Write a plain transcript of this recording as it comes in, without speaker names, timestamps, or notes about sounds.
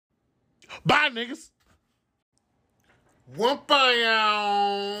Bye, niggas.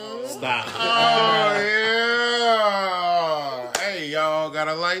 Whoop-a-yow. Stop. Oh, yeah. Hey, y'all got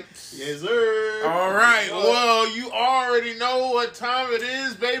a light? Yes, sir. All right. Well, you already know what time it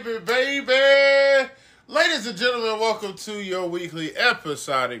is, baby. Ladies and gentlemen, welcome to your weekly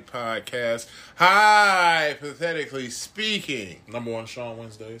episodic podcast, Hypothetically Speaking. Number one show on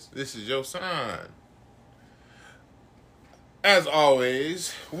Wednesdays. This is your sign. As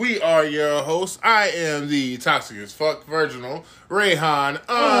always, we are your hosts. I am the toxic as fuck virginal Reyhan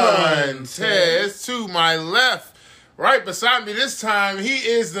Ian. To my left, right beside me this time, he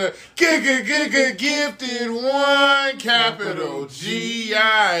is the gifted one, capital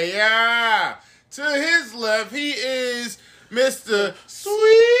G-I-I. To his left, he is Mr.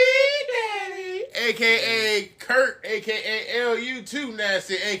 Sweet Daddy, a.k.a. Kurt, a.k.a. L.U. Too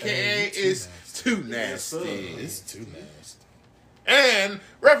Nasty, a.k.a. It's Too Nasty. It's too nasty. And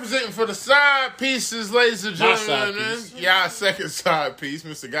representing for the side pieces, ladies and My side gentlemen, piece. y'all second side piece,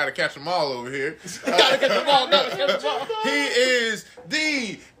 Mr. Gotta Catch 'em All over here. Gotta catch them all. Gotta catch them all. He is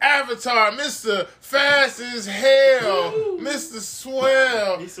the Avatar, Mr. Fast as Hell, Mr.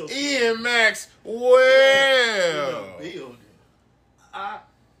 Swell, He's so Ian Max Well. Building.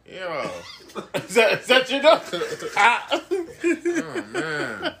 Yo. Is that your dog? Oh,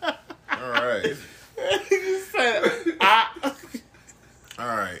 man. All right. All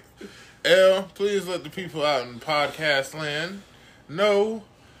right. L, please let the people out in podcast land know,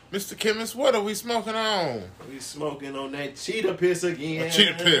 Mr. Chemist, what are we smoking on? We smoking on that cheetah piss again.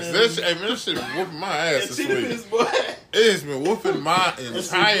 Cheetah piss. That shit been whooping my ass this cheetah week. piss, boy. It has been whooping my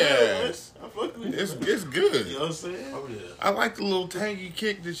entire ass. I fuck with It's it. good. You know what I'm saying? Oh, yeah. I like the little tangy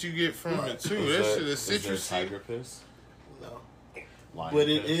kick that you get from it, too. That shit is citrusy. tiger piss? No. Lion But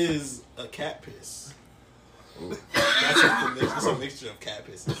it piss? is a cat piss. That's it's a mixture of cat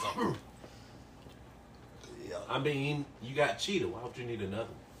piss and something. Yeah. I mean, you got cheetah. Why would you need another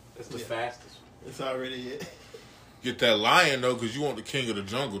one? That's the fastest one. It's already it. Get that lion, though, because you want the king of the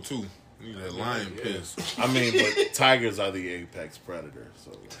jungle, too. You need that lion Yeah. piss. I mean, but tigers are the apex predator.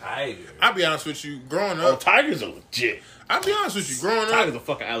 So Tiger. I'll be honest with you, growing oh, up, tigers are legit. I'll be honest with you, growing Tigers up, are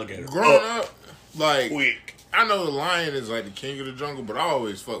fucking alligator. like, Quick. I know the lion is like the king of the jungle, but I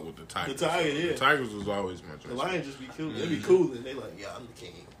always fuck with the tiger. The tiger, yeah. The tigers was always my The choice. lion just be cool. They be cool and they like, yeah, I'm the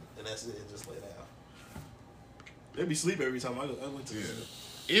king. And that's it. Just lay down. They be sleep every time I went to Yeah. sleep.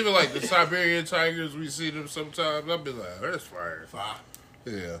 Even like the Siberian tigers, we see them sometimes. I'll be like, that's fire. Fire.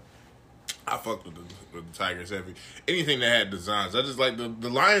 Yeah. I fucked with the tigers heavy. Anything that had designs. I just like the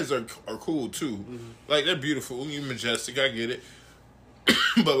lions are cool too. Mm-hmm. Like they're beautiful, you're majestic, I get it.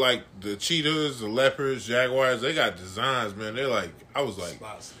 But like the cheetahs, the leopards, jaguars, they got designs, man. They're like, I was like,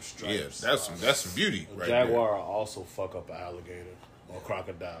 Some yeah, stripes. that's some beauty right Jaguar will also fuck up an alligator or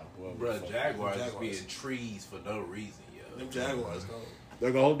crocodile. whoever the Bruh, fuck. jaguars just be Jaguars. in trees for no reason, yo. Them jaguars go.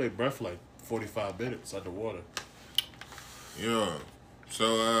 They're gonna hold their breath for like 45 minutes underwater. there. Yeah.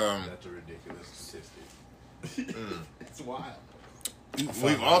 So That's a ridiculous statistic. It's wild.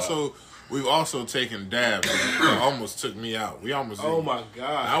 we've also taken dabs. It almost took me out. We almost Oh my I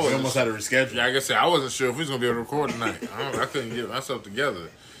god. was We almost had to reschedule. Like I said, I wasn't sure if we was gonna be able to record tonight. I couldn't get myself together.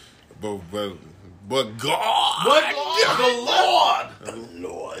 But God, The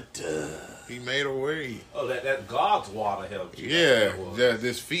Lord. He made a way. Oh, that God's water helped you. Yeah,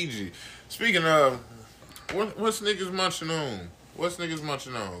 this Fiji. Speaking of, what's niggas munching on?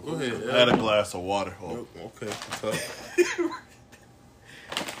 Go ahead. I had a glass of water. Oh. Okay. So,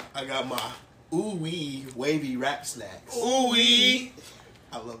 I got my ooh-wee wavy wrap snacks. ooh-wee.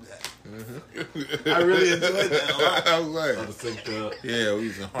 I love that. I really enjoyed that a lot. I was like, yeah, we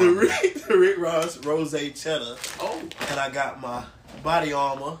was in The Harvard. Rick Ross Rose Cheddar. Oh, And I got my Body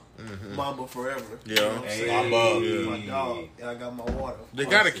Armor Mamba Forever. Yeah. You know what I'm saying? Mamba. My dog. And I got my water. They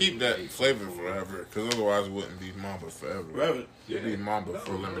gotta keep that flavor forever, because otherwise it wouldn't be Mamba forever. Forever. It'd be Mamba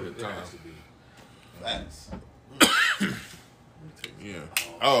for a limited it time. has to be. Facts. Yeah.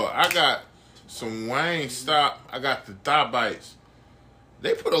 Oh, I got some Wang Stop. I got the thigh bites.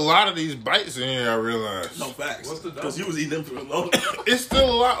 They put a lot of these bites in here, I realized. No facts. What's the dope? Because you was eating them for a long time. It's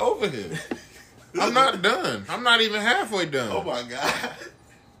still a lot over here. I'm not done. I'm not even halfway done. Oh my god.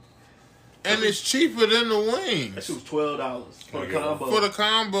 And it's cheaper than the That wings. shit was $12 for the combo. For the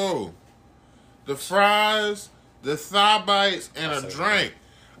combo. The fries, the thigh bites, and a drink.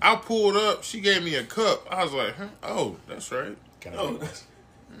 I pulled up. She gave me a cup. I was like, huh? Oh, that's right. Can I Oh, get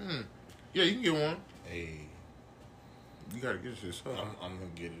one? Yeah, you can get one. Hey. You gotta get your shit up. I'm gonna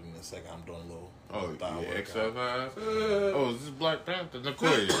get it in a second. I'm doing a little. Oh, thigh yeah, workout. exercise. Oh, is this Black Panther? Nicole,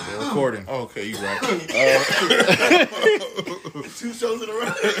 They're recording. Oh, okay, you right. 2 shows in a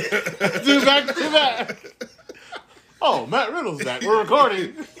row. Dude, back to back. Oh, Matt Riddle's back. We're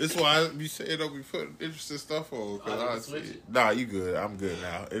recording. That's why I be saying don't be putting interesting stuff on. switch it. Nah, you good. I'm good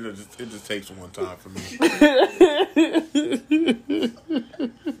now. It just takes one time for me.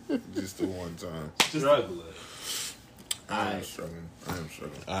 Just the one time. Struggling. I am struggling.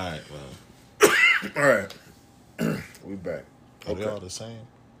 All right, well. All right. We back. Are they all the same?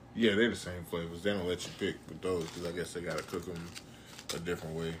 Yeah, they're the same flavors. They don't let you pick with those because I guess they gotta cook them a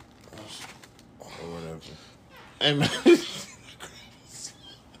different way or whatever. Hey, man.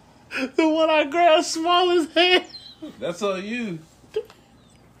 The one I grabbed small as hell. That's on you.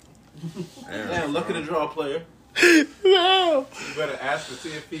 Damn, lucky to draw player. No. You better ask to see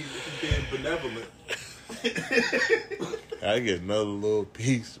if he's being benevolent. I get another little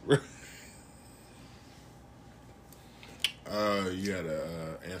piece, bro. You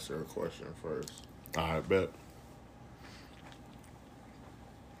gotta answer a question first. All right, bet.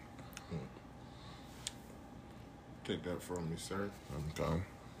 Take that from me, sir. Okay.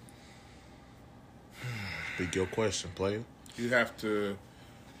 Pick your question, player. You have to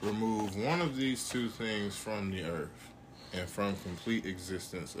remove one of these two things from the earth and from complete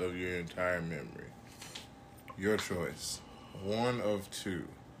existence of your entire memory. Your choice. One of two.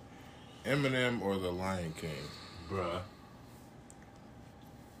 Eminem or the Lion King. Bruh.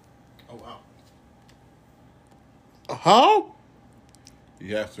 Oh, wow. Huh?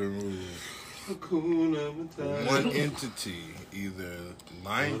 You have to remove one entity, either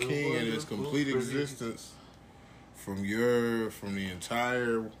Lion King and its complete existence from the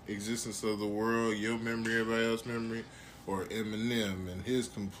entire existence of the world, your memory, everybody else's memory, or Eminem and his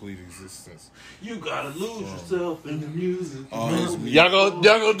complete existence. You gotta lose yourself in the music. All his music. Y'all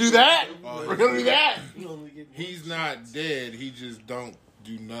gonna do that? Oh, We're gonna do that. He's not dead. He just don't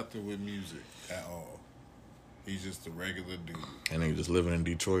do nothing with music at all. He's just a regular dude. And he just living in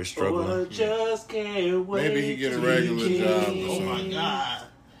Detroit, Oh, I struggling. just can't wait. Maybe he get a regular job or Oh, my something. God.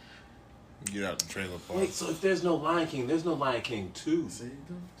 Get out the trailer park. Wait, so if there's no Lion King, there's no Lion King 2.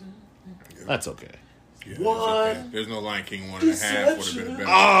 That's okay. Yeah, What? it's okay. There's no Lion King 1.5 would have been better.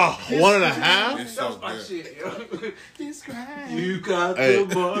 Ah, 1.5? It's That so was my good. shit, yo. You got the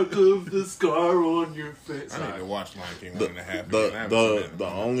mark of the scar on your face. I need to watch Lion King The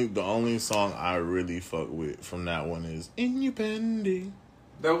 1.5. the only song I really fuck with from that one is Independent.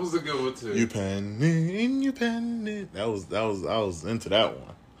 That was a good one too. Independent. That was I was into that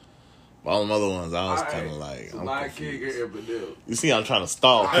one. All them other ones, I was kind of like, so I'm Lion King or confused. Eminem. You see, I'm trying to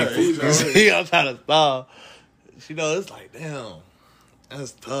stall people. Hey, You see, I'm trying to stall. You know, it's like, damn,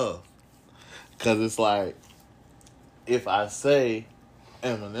 that's tough. Because it's like, if I say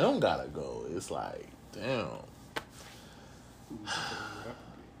Eminem gotta go, it's like, damn.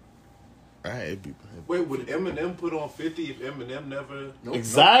 Right? Wait, would Eminem put on 50 if Eminem never?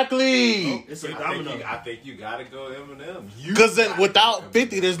 Exactly. It's a I domino. think you gotta go Eminem. Because then without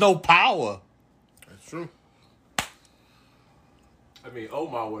 50, there's no power. That's true. I mean,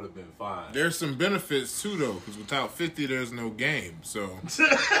 Omar would have been fine. There's some benefits too, though, because without 50, there's no game. So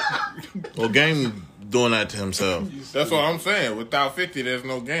Well, Game doing that to himself. that's what I'm saying. Without 50, there's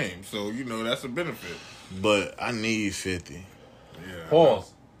no game. So that's a benefit. But I need 50. Yeah.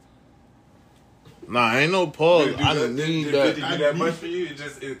 Pause. Nah, ain't no pause. I Did need 50 that. do that much for you?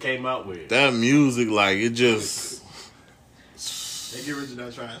 It came out weird. That music, like, it just. They get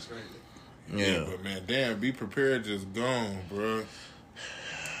original trash crazy. Yeah. But man, damn, Be Prepared just gone, bro.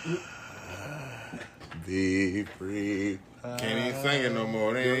 Be free. Can't even sing it no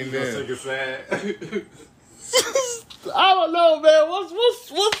more. They You ain't gonna there. sing it sad? I don't know, man.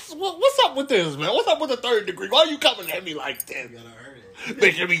 What's up with this, man? What's up with the third degree? Why are you coming at me like that? You gotta hurt it.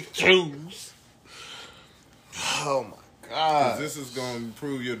 Making me choose. Oh my 'Cause God. this is going to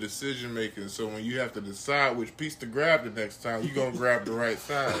improve your decision making. So when you have to decide which piece to grab the next time, you're going to grab the right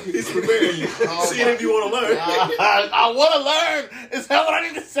side. He's preparing you. Seeing if you want to learn. I want to learn. Is that what I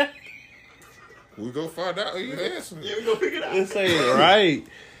need to say? We go find out. You answer. Yeah, we gonna figure it out. This ain't right.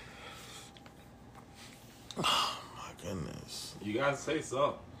 Oh my goodness. You gotta say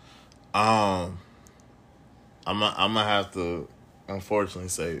something. I'm gonna have to unfortunately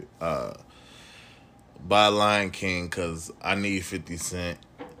say buy Lion King because I need 50 Cent.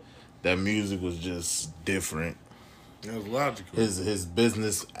 That music was just different. That was logical. His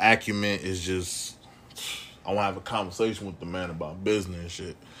business acumen is just. I want to have a conversation with the man about business and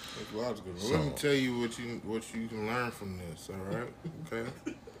shit. That's logical. Let me tell you what you can learn from this. All right, okay.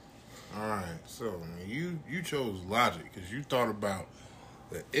 All right, so you chose logic because you thought about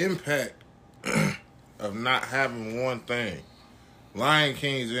the impact of not having one thing. Lion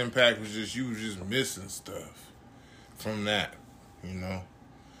King's impact was just you were just missing stuff from that, you know.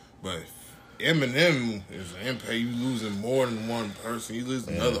 But Eminem is an impact. You losing more than one person. You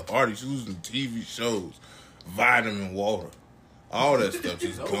losing other artists. You losing TV shows, vitamin water, all that stuff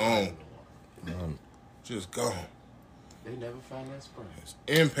just gone. Just gone. They never find that spring. It's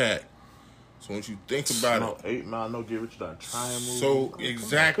impact. So once you think about it, 8 Mile, No Get Rich Done Trying movie. so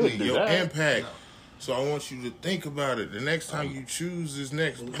exactly your that. impact. So I want you to think about it the next time you choose this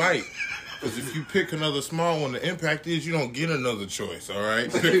next bite. Because if you pick another small one, the impact is you don't get another choice, all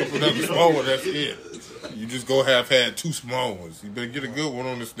right? Pick up another small one, that's it. You just go have had 2 small ones. You better get a good one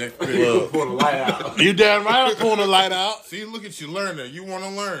on this next pick. Pull the light out. You damn right I'm pulling the light out. See, look at you learning. You want to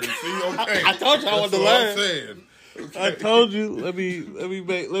learn. See, okay. I told you I wanted to That's what learn. I'm saying. Okay. I told you. Let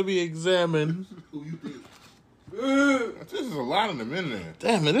me examine. This is a lot of them in there.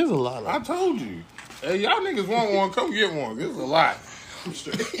 Damn, it is a lot I of. told you. Hey, y'all niggas want one, come get one. This is a lot.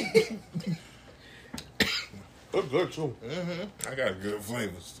 That's good too. I got good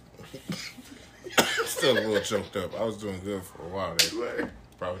flavors. Still a little choked up. I was doing good for a while there.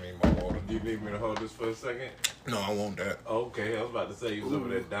 Probably need more water. Do you need me to hold this for a second? No, I want that. Okay, I was about to say you was over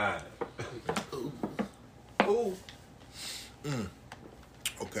there dying. Ooh.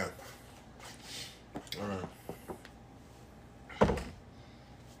 Okay. All right.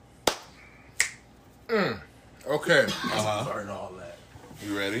 Okay. Burn all that.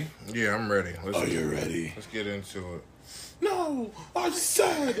 You ready? Yeah, I'm ready. Ready? Let's get into it. No, I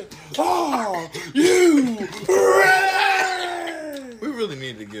said, are you ready? We really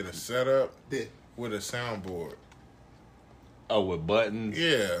need to get a setup Yeah. with a soundboard. Oh, with buttons?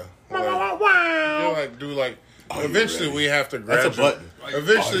 Yeah. Eventually we have to graduate. That's a button.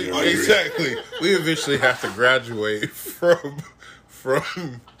 Eventually, Are you ready? exactly. We eventually have to graduate from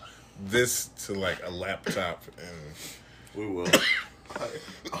this to like a laptop, and We will.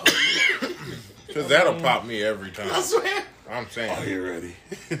 because that'll pop me every time. I swear. I'm saying. Are you ready?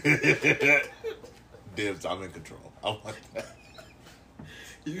 Dibs, I'm in control. I want that.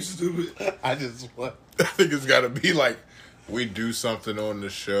 You stupid. I just want. I think it's got to be like we do something on the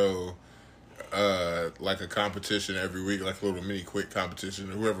show, like a competition every week, like a little mini quick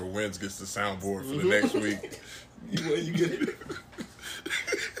competition. And whoever wins gets the soundboard for the next week. You get it.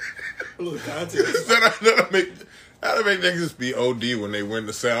 A little contest. That'll make niggas be OD when they win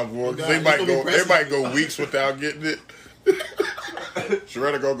the soundboard. 'Cause God, they it's might gonna be go. They pressing. might go weeks without getting it.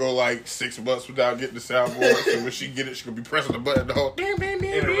 Sharetta gonna go like 6 months without getting the soundboard. So when she get it, she gonna be pressing the button the whole.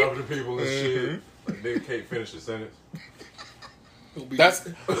 Interrupting people and shit. Like they can't finish the sentence.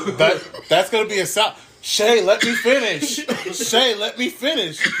 That's gonna be a sound. Shay, let me finish. Shay, let me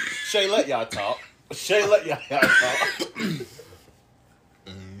finish. Shay, let y'all talk. Shay, let y'all talk.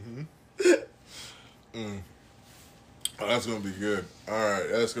 Oh, that's gonna be good. All right,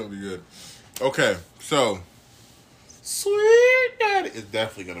 that's gonna be good. Okay, so Sweet daddy. It's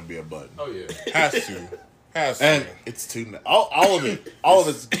definitely gonna be a button. Oh yeah. has to. And it's too all of it. All of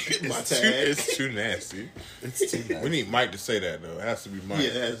it's It's too nasty. it's too nasty. We need Mike to say that though. It has to be Mike. Yeah,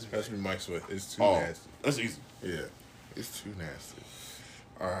 it has to be. Mike Sweat. It's too Oh, nasty. that's easy. Yeah, it's too nasty.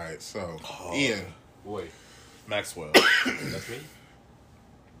 All right, so Ian, Boy, Maxwell. that's me.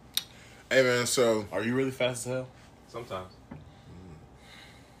 hey man, so Are you really fast as hell? Sometimes.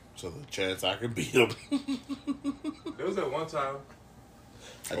 So the chance I can beat him. There was that one time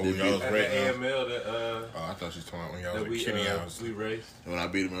I Oh, did y'all beat was at right the now. AML that Oh, I thought you was talking about when y'all was that at Kenny House. we raced. when I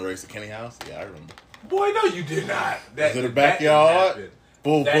beat him in a race at Kenny House. Yeah, I remember. Boy, no, you did not. Was it a that backyard? didn't happen.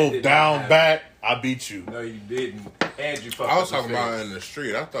 Boom, That boom, did not down, happen. back. I beat you. No, you didn't. And you fucked I was up talking the about fence. in the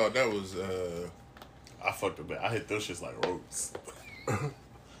street. I thought that was I fucked up. I hit those shits like ropes. y'all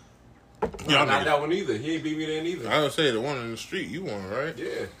Not niggas. that one either. He ain't beat me there neither. I would say the one in the street. You won, right?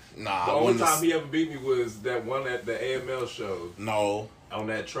 Yeah. Nah, The I only wouldn't time have- he ever beat me was that one at the AML show No. on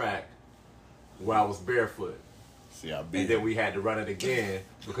that track where I was barefoot. See, I beat And then him. we had to run it again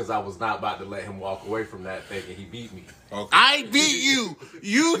because I was not about to let him walk away from that thinking he beat me. Okay. I beat you.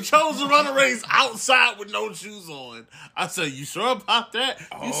 You chose to run a race outside with no shoes on. I said, "You sure about that?"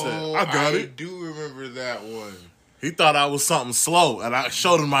 He said, "I got it." do remember that one. He thought I was something slow, and I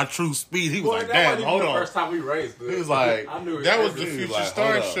showed him my true speed. He was Boy, like, that "Damn, wasn't hold even the on." first time we raced. Dude. He was like, I knew it. That was the Dude, Future like,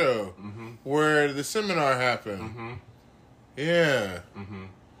 Star hold up. show where the seminar happened. Yeah.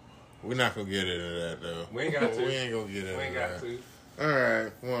 We're not going to get into that, though. We ain't got to. We ain't going to get into We ain't that. got to. All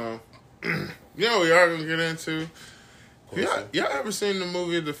right. Well, you know what we are going to get into? Y'all ever seen the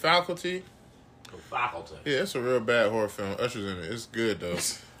movie The Faculty? Faculty. Yeah, it's a real bad horror film. Usher's in it. It's good though.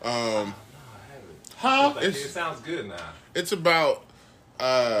 No, I haven't. Huh? It sounds good now. It's about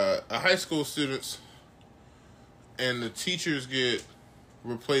a high school students, and the teachers get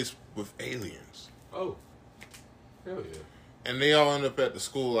replaced with aliens, Oh. Hell yeah. and they all end up at the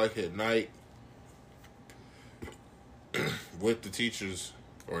school like at night with the teachers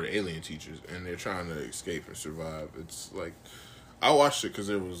or the alien teachers, and they're trying to escape and survive. It's like I watched it because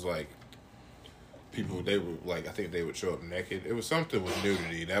there was like people. They were like I think they would show up naked. It was something with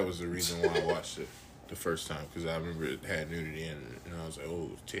nudity. That was the reason why I watched it the first time because I remember it had nudity in it, and I was like,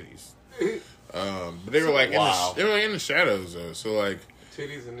 "Oh, titties." But they were like Wow. they were like in the shadows though. So like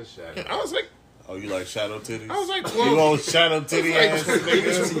Titties in the shadow. I was like Oh, you like shadow titties? I was like You 12. want shadow titty Like, ass?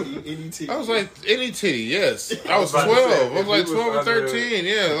 Any titty. I was like any titty, yes. I was about to 12. say, I was if like you 12 or was under- 13.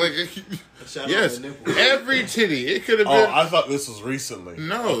 Yeah, like Shout out yes, to the nipple. every titty. It could have Oh, been. I thought this was recently.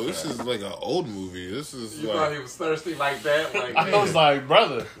 No, this is like an old movie. This is You thought like he was thirsty like that? Like, I was like,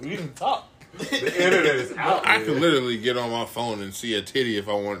 brother, we didn't talk. the internet is out. I man. could literally get on my phone and see a titty if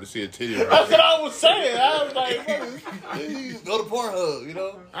I wanted to see a titty. That's Right what I was saying. I was like, brother, go to Pornhub, you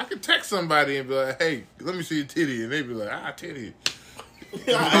know? I could text somebody and be like, "Hey, let me see a titty," and they'd be like, "Ah, titty."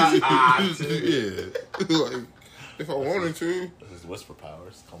 Ah, titty. Yeah, like if I wanted to, His whisper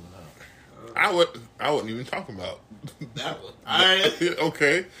powers coming out. I wouldn't even talk about. That one. Alright.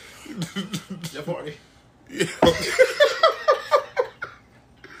 Okay. Your party. Yeah.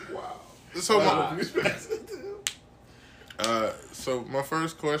 Wow. So Wow. so my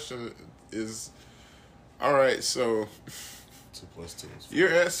first question is, all right, so 2 + 2 is 4. you're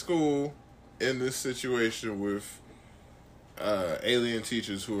at school in this situation with alien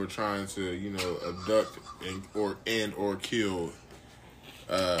teachers who are trying to, you know, abduct or kill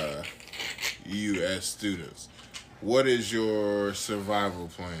you as students. What is your survival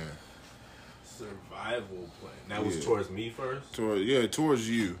plan? Survival plan. That was Yeah. towards me first. Towards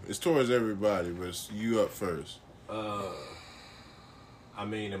you. It's towards everybody, but it's you up first. I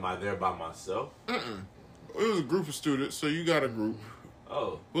mean, am I there by myself? It was a group of students, so you got a group.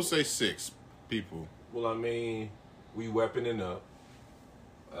 Oh, We'll say 6 people. well, I mean, we weaponing up.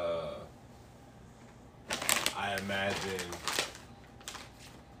 I imagine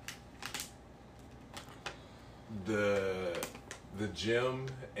the gym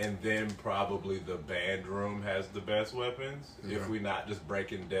and then probably the band room has the best weapons. Yeah. If we not just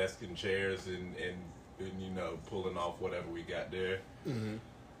breaking desks and chairs and you know pulling off whatever we got there.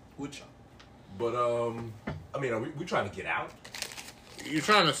 Which But I mean, are we trying to get out? You're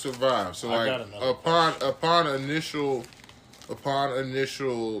trying to survive. So I like got another upon initial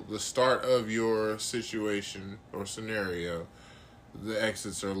the start of your situation or scenario, the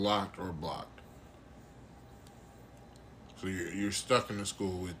exits are locked or blocked. So you're stuck in the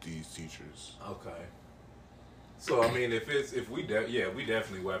school with these teachers. Okay. So I mean, we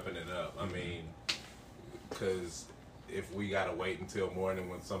definitely weaponing up. I mean, because if we gotta wait until morning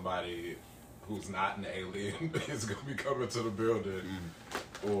when somebody who's not an alien is gonna be coming to the building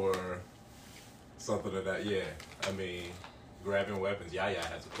or something of that, yeah. I mean, grabbing weapons. Yah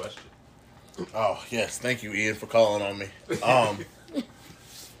has a question. Oh, yes. Thank you, Ian, for calling on me.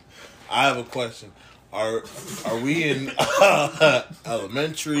 I have a question. Are we in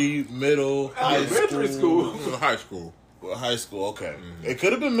elementary, middle, high Elementary school? High school. Well, high school, okay. It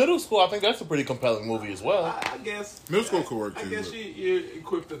could have been middle school. I think that's a pretty compelling movie as well. I guess Middle school could work I too. guess but you're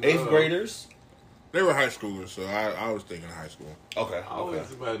equipped enough. 8th graders? they were high schoolers, so I was thinking high school. Okay. I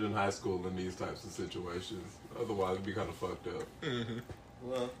always imagine high school in these types of situations. Otherwise, it'd be kind of fucked up.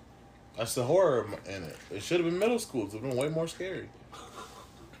 well, That's the horror in it. It should have been middle school. It's been way more scary.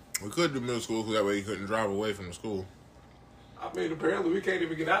 We could do middle school because that way you couldn't drive away from the school. I mean, apparently we can't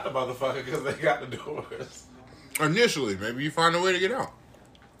even get out the motherfucker because they got the doors. Initially, maybe you find a way to get out.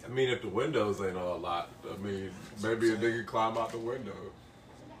 I mean, if the windows ain't all locked, I mean, maybe a nigga climb out the window.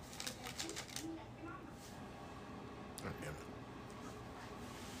 God damn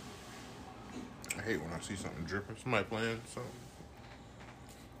it. I hate when I see something dripping. Somebody playing something.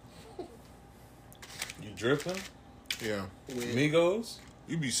 You drifting? Yeah. Migos?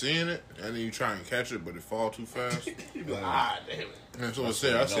 You be seeing it, and then you try and catch it, but it fall too fast. You be like, ah, damn it. That's what I That's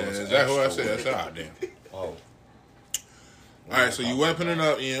said. when I you said, know it's is that what I extra said? I said, ah, damn. Oh. All right, so you weaponing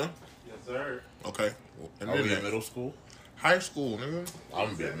up, Ian. Yes, sir. Okay. And Are then we in next. middle school? High school, nigga. I'm going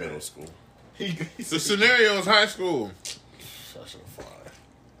to be in middle school. The scenario is high school. Such a fly.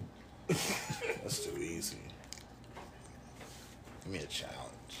 That's too easy. Give me a challenge.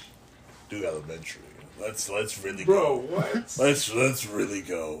 Do elementary. Let's really Bro, go. what? Let's really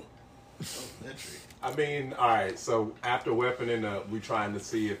go. Elementary. I mean, all right. So after weaponing up, we trying to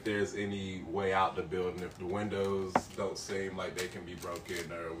see if there's any way out the building. If the windows don't seem like they can be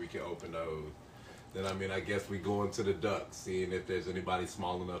broken, or we can open those, then I mean, I guess we go into the ducts, seeing if there's anybody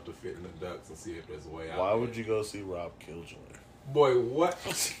small enough to fit in the ducts, and see if there's a way out. Why would you go see Rob Killjoy? Boy, what?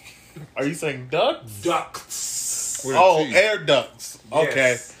 Are you saying ducks? Ducts. With a Oh, T. air ducts. Okay.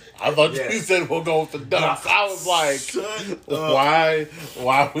 Yes. I thought Yes. you said we'll go with the ducks. I was like,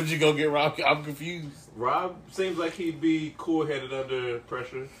 why would you go get Rob? I'm confused. Rob seems like he'd be cool-headed under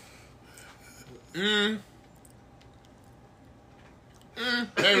pressure. Maybe.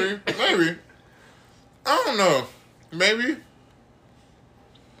 I don't know. Maybe.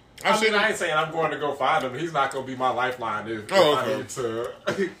 I ain't saying I'm going to go find him. He's not going to be my lifeline if I need to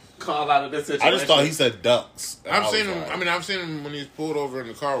call out of this situation. I just thought he said ducks. I've seen him. I mean, I've seen him when he's pulled over in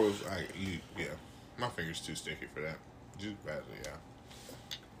the car. Was like, yeah, my finger's too sticky for that. Just badly, yeah.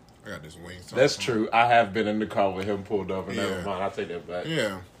 I got this wing. That's true. I have been in the car with him pulled over. Yeah. Never mind. I'll take that back.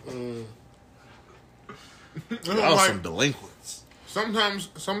 Yeah. Y'all Like, some delinquents. sometimes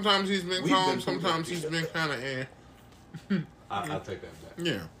he's been We've calm. been Sometimes he's been kind of I'll take that back.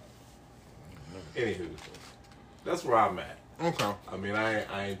 Yeah. Anywho, that's where I'm at. Okay. I mean,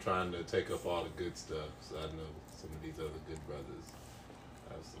 I ain't trying to take up all the good stuff. So I know some of these other good brothers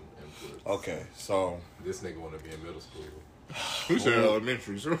have some influence. Okay, so This nigga want to be in middle school. Who said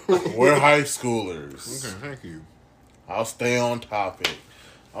elementary? So we're high schoolers. okay, thank you. I'll stay on topic.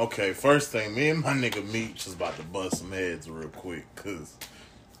 Okay, first thing, me and my nigga Meech is about to bust some heads real quick, cause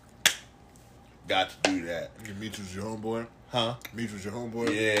got to do that. Meech was your homeboy? Huh? Meech was your homeboy?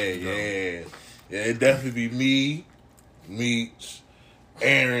 Yeah. Yeah, it'd definitely be me, Meech,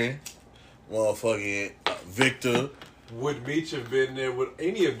 Aaron, motherfucking Victor. Would Meech have been there? Would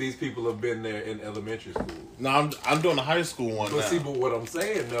any of these people have been there in elementary school? No, I'm doing the high school one But now. see, but what I'm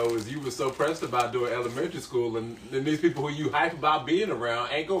saying though is you were so pressed about doing elementary school, and then these people who you hype about being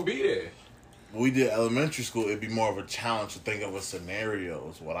around ain't gonna be there. We did elementary school, it'd be more of a challenge to think of a scenario,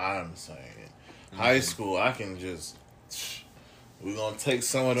 is what I'm saying. High school, I can just, we're gonna take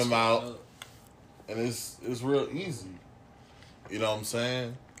some of them out, and it's real easy. You know what I'm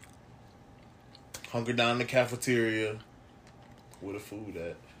saying? Hunker down in the cafeteria, where the food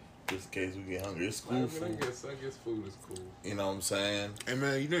at, just in case we get hungry. It's school food. I guess food is cool. You know what I'm saying? And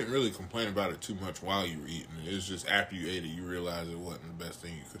man, you didn't really complain about it too much while you were eating it. It's just after you ate it, you realized it wasn't the best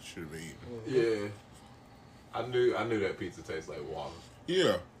thing you should have eaten. Yeah, I knew that pizza tastes like water.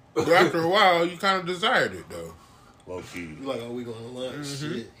 Yeah. But after a while, you kind of desired it, though. Low key. You like, oh, we going to lunch?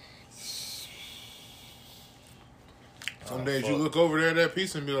 Shit. Some days you look over there at that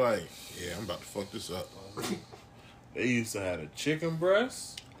pizza and be like, yeah, I'm about to fuck this up. They used to have a chicken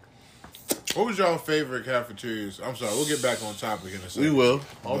breast. What was y'all favorite cafeterias? I'm sorry, we'll get back on topic in a second. We will.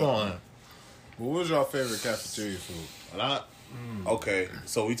 Hold on. What was y'all favorite cafeteria food? Okay,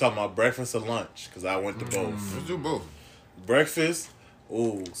 so we talking about breakfast or lunch, because I went to both. Let's do both. Breakfast,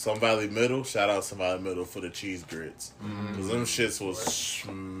 Sun Valley Middle. Shout out Sun Valley Middle for the cheese grits. Because them shits was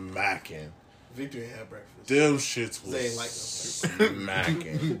smacking. Victor ain't had breakfast. Them shits was They ain't like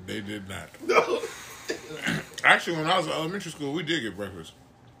smacking. They did not. No. Actually, when I was in elementary school, we did get breakfast.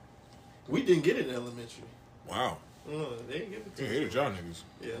 We didn't get it in elementary. Wow. They didn't give it to They us. hated y'all niggas.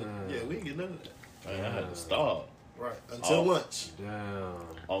 Yeah, we didn't get none of that. Man, I had to starve. Right. Until lunch. Damn.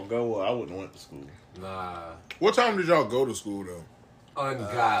 I'll go. Well, I wouldn't went to school. Nah. What time did y'all go to school, though?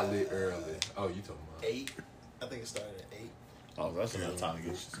 Ungodly early. Oh, you talking about 8. I think it started at 8. Oh, that's enough time to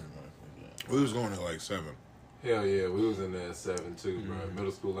get you somewhere. We was going at like 7. Hell yeah, we was in there at 7 too, bro.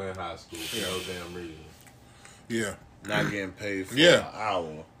 Middle school and high school for no damn reason. Yeah. Not getting paid for Yeah. an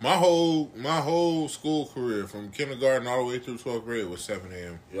hour. My whole school career, from kindergarten all the way through 12th grade, was 7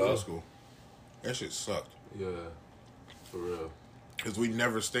 a.m. Yeah. school. That shit sucked. Yeah, for real. Because we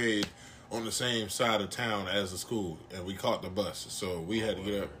never stayed on the same side of town as the school, and we caught the bus. So we had to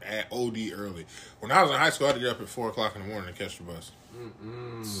get up at OD early. When I was in high school, I had to get up at 4 o'clock in the morning to catch the bus.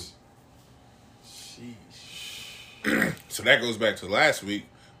 Sheesh. So that goes back to last week.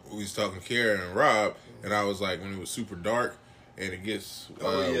 We was talking to Kara and Rob, and I was like, when it was super dark and it gets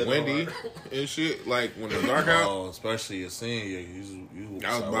windy and shit, like when it's dark out. Oh, especially your senior year. You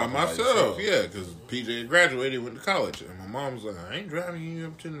I was by myself, yeah, because PJ had graduated, went to college, and my mom was like, I ain't driving you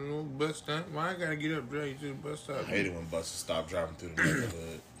up to the little bus stop. Why I gotta get up, drive you to the bus stop? I hate it when buses stop driving through the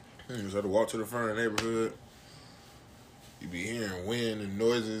neighborhood. You just had to walk to the front of the neighborhood. You be hearing wind and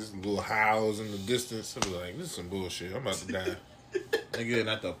noises, little howls in the distance. I be like, this is some bullshit. I'm about to die. Again,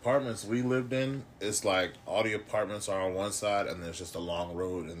 at the apartments we lived in, it's like all the apartments are on one side, and there's just a long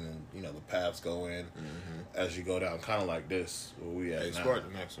road, and then the paths go in as you go down, kind of like this where we at Hey, now.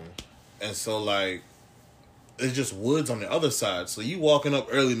 Spark the next one. And so, like, it's just woods on the other side. So you walking up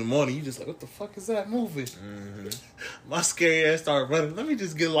early in the morning, you just like, what the fuck is that moving? Mm-hmm. My scary ass started running. Let me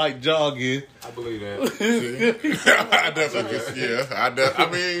just get like jogging. I believe that. I definitely, yeah. I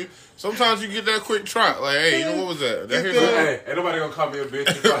mean, sometimes you get that quick trot. Like, hey, you know what was that? Hey, ain't nobody gonna call me a bitch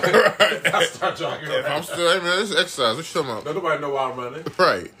if I start jogging. If I'm still, hey man, this is exercise. What you talking about? Nobody know why I'm running.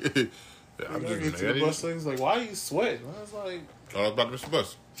 Right. I'm just to the bus things like, why are you sweating? I was like, I was about to miss the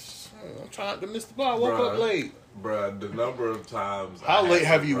bus. I'm trying to miss the bus. I woke up late. Bruh, the number of times. How late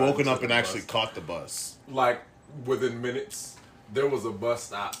have you woken up and actually caught the bus? Like, within minutes. There was a bus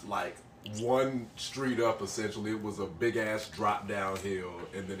stop, like, one street up, essentially. It was a big-ass drop downhill,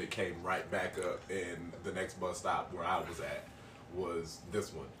 and then it came right back up, and the next bus stop where I was at was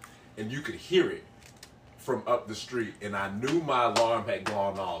this one. And you could hear it from up the street, and I knew my alarm had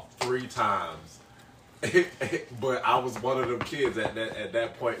gone off 3 times. But I was one of them kids at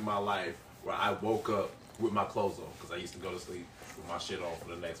that point in my life where I woke up with my clothes on because I used to go to sleep with my shit on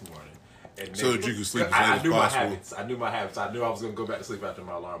for the next morning. And so that you could sleep as late as knew possible. I knew my habits. I knew I was gonna go back to sleep after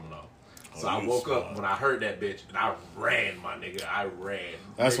my alarm went off. So I woke up when I heard that bitch, and I ran, my nigga. I ran.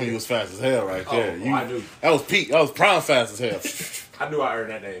 That's when you was fast as hell, right there. I knew. That was peak. That was prime fast as hell. I knew I earned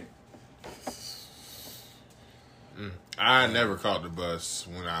that name. I never caught the bus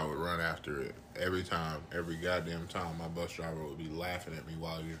when I would run after it. Every goddamn time, my bus driver would be laughing at me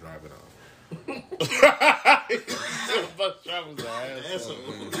while he was driving off. Bus driver's an asshole.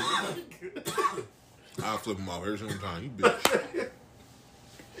 I'll flip him off every single time. You bitch.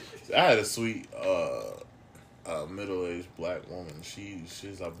 I had a sweet middle-aged black woman.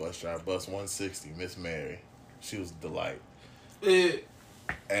 She's our bus driver, bus 160, Miss Mary. She was a delight.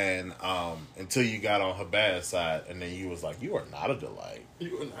 And until you got on her bad side, and then you was like, you are not a delight.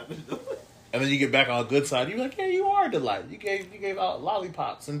 You are not a delight. And then you get back on a good side, you be like, yeah, you are a delight. You gave out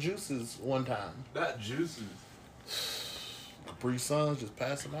lollipops and juices one time. Not juices. Capri Suns, just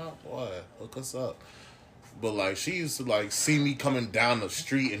pass them out. Boy, hook us up. But like, she used to like see me coming down the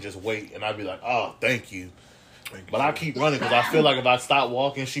street and just wait, and I'd be like, oh, thank you. But I keep running because I feel like if I stop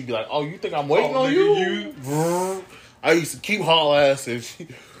walking, she'd be like, oh, you think I'm waiting on you? I used to keep haul ass, and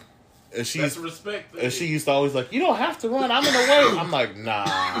she That's respect. And she used to always like, you don't have to run. I'm in the way. I'm like,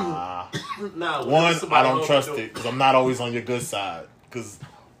 nah. One, I don't trust it because I'm not always on your good side. Because,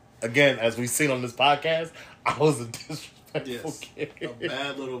 again, as we've seen on this podcast, I was a disrespectful kid. A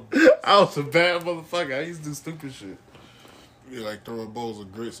bad little... I was a bad motherfucker. I used to do stupid shit. You like throwing bowls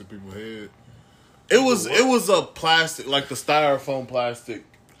of grits at people's head. It was a plastic, like the styrofoam plastic.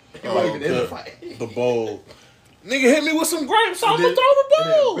 The bowl. Nigga hit me with some grapes, so I'm gonna throw the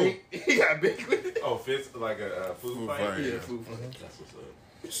bowl. He got big with it. Oh, fits like a food fight? Yeah, food fight. That's what's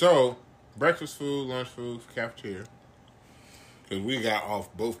up. So, breakfast food, lunch food, cafeteria. Because we got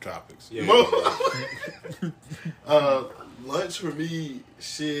off both topics. Yeah. Lunch for me,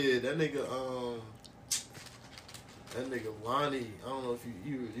 shit, that nigga Lonnie, I don't know if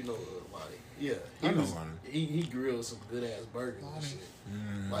you know Lonnie. Yeah. He grilled some good ass burgers and shit.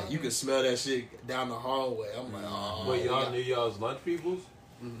 Like you could smell that shit down the hallway. I'm like, oh. Wait, y'all knew y'all's lunch peoples?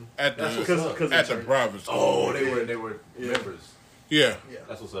 At the Bravo School. Oh, they were members. Yeah.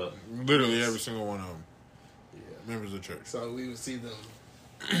 That's what's up. Literally every single one of them. Yeah. Members of church. So we would see them.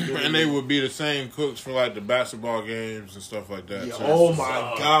 And they would be the same cooks for like the basketball games and stuff like that. Yeah. too. Oh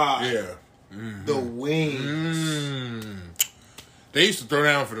my God. Yeah. Mm-hmm. The wings. They used to throw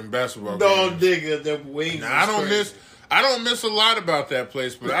down for them basketball No, games. nigga, them wings. Now, I don't miss a lot about that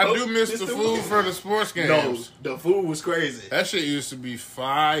place, but I do miss the food for the sports games. No, the food was crazy. That shit used to be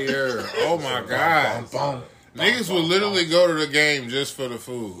fire. Oh my God. Niggas would literally go to the game just for the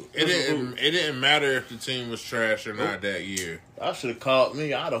food. It didn't matter if the team was trash or not that year. I should have called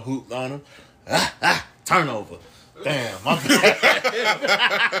me. I'd have hooped on him. Turnover. Damn, my bad.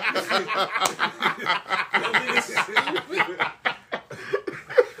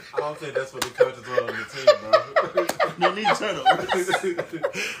 I don't think that's what the coaches want on the team, bro. No need turnovers.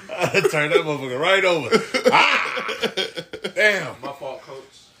 I turned that motherfucker right over. Damn. My fault, coach.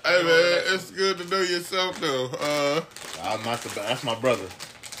 Hey man, it's good to know yourself though. I'm not the best. That's my brother.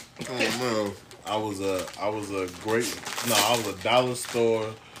 Oh no. I was a dollar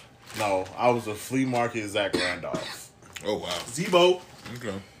store. No, I was a flea market Zach Randolph. Oh wow. Zebo.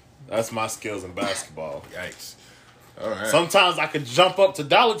 Okay. That's my skills in basketball. Yikes. All right. Sometimes I could jump up to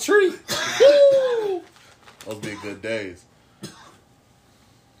Dollar Tree. Woo! Those be good days.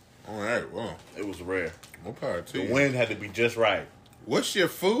 All right. Well, It was rare. more power to The you. wind had to be just right. What's your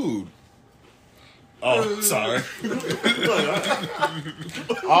food? Oh, sorry.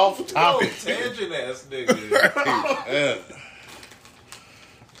 Off topic. Tangent ass nigga. Yeah.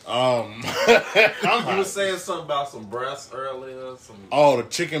 You were saying something about some breasts earlier. The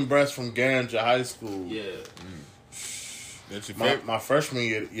chicken breast from Garringer High School. Yeah. That's your My freshman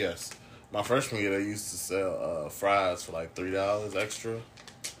year, yes. My freshman year, they used to sell fries for like $3 extra.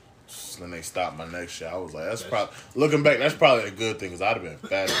 Then they stopped my next year. I was like, looking back, that's probably a good thing because I'd have been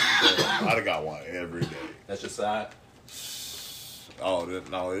fat. I'd have got one every day. That's your side? Oh,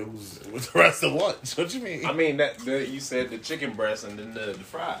 no, it was the rest of lunch. What you mean? I mean, that you said the chicken breast and then the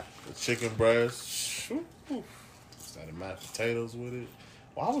fry. The chicken breast. Started mashed potatoes with it.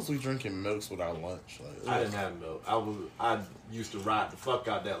 Why was we drinking milks with our lunch? I didn't have milk. I used to ride the fuck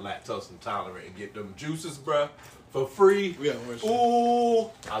out that lactose intolerant and get them juices, bruh, for free. We had orange juice. Ooh,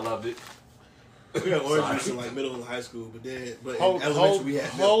 I loved it. We had orange juice in like middle and high school, but in hold, elementary we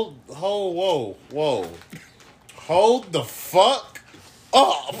had milk. whoa. Hold the fuck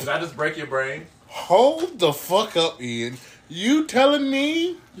up. Did I just break your brain? Hold the fuck up, Ian. You telling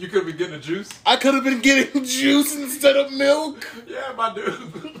me You could be getting a juice? I could have been getting juice instead of milk? Yeah, my dude.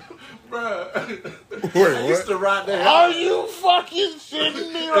 Bruh. Wait, I used to ride that. Are you fucking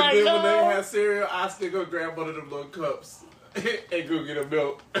shitting me right And then now? when they had cereal, I still go grab one of them little cups and go get a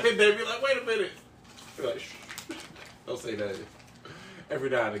milk. And they'd be like, wait a minute. Be like, shh. Don't say that. Every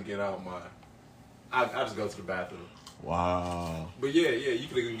now and again, I don't mind. I just go to the bathroom. Wow. But yeah, you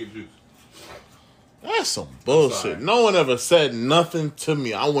could even get juice. That's some bullshit. No one ever said nothing to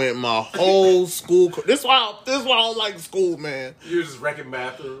me. I went my whole school. This is why I don't like school, man. You're just wrecking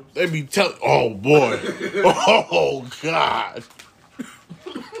bathrooms. They be telling. Oh boy. Oh God.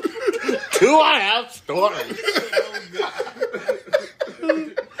 Do I have stories?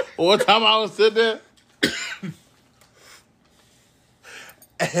 One time I was sitting there.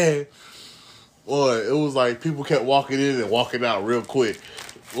 And boy, it was like people kept walking in and walking out real quick.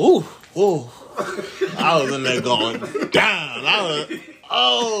 Ooh. I was in there going down. It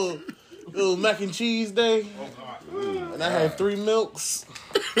was mac and cheese day. Oh God. And I had 3 milks.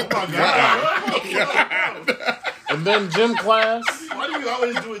 Oh my God. And then gym class. Why do you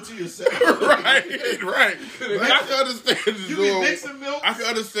always do it to yourself? right. I can understand You be mixing milk. I can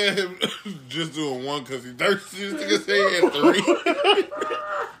understand him just doing one because he's thirsty. This nigga say he had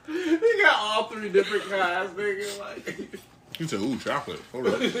 3. He got all 3 different kinds, nigga. Like, He said, ooh, chocolate. Hold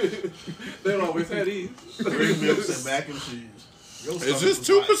on. they don't always have these. 3 milks and mac and cheese. Your Is stomach this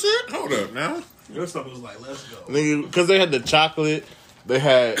was 2%? Hold up now. Like, your stomach was like, let's go. Nigga, because they had the chocolate, they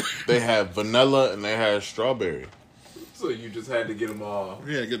had vanilla, and they had strawberry. So you just had to get them all.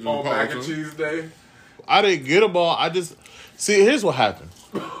 Yeah, get them on all, mac and too. cheese day. I didn't get them all. See, here's what happened.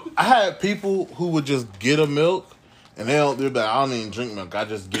 I had people who would just get a milk, and they're like, I don't even drink milk. I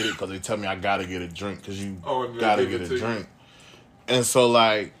just get it because they tell me I gotta get a drink because you gotta get a drink. And so,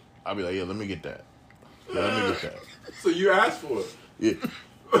 like, I'll be like, yeah, let me get that. Yeah, let me get that. So you asked for it. Yeah.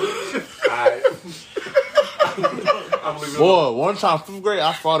 I'm leaving. Boy, one time, 5th grade,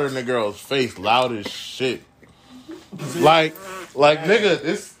 I fought her in the girl's face loud as shit. Like, nigga,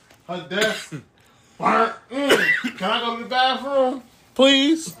 this her desk. Can I go to the bathroom,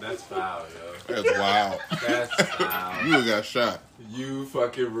 please? That's foul, yo. That's wild. That's foul. You got shot. You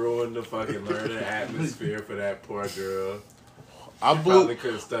fucking ruined the fucking learning atmosphere for that poor girl. I blew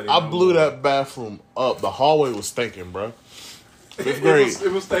more. that bathroom up. The hallway was stinking, bro. 5th grade.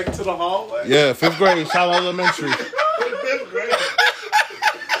 It was taken to the hallway? Yeah, 5th grade, South Elementary. 5th grade.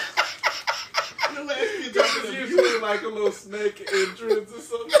 It's usually like a little snake entrance or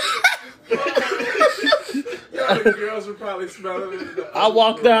something. Y'all the girls were probably smelling it. I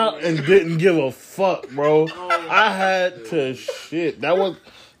walked out and didn't give a fuck, bro. I had to shit. That was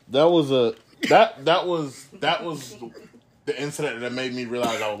the incident that made me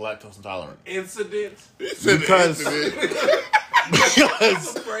realize I was lactose intolerant. Incident? Because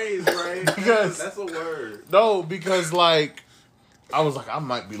That's a phrase, right? That's a word. No, because like I was like, I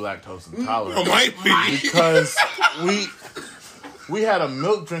might be lactose intolerant. I might be. Because we had a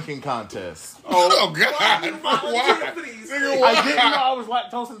milk drinking contest. Oh God. Why? I didn't know I was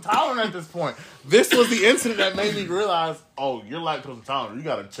lactose intolerant at this point. This was the incident that made me realize, oh, you're lactose intolerant. You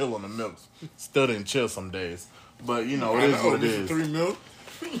gotta chill on the milks. Still didn't chill some days. But you know, it is what it is. 3 milk.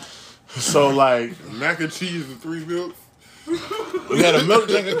 So like Mac and cheese and 3 milk. we had a milk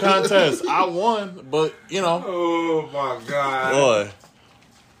drinking contest. I won, but you know. Oh my God. Boy.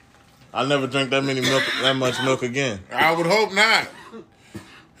 I'll never drink that much milk again. I would hope not.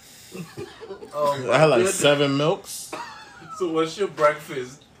 I had like 7 milks. So what's your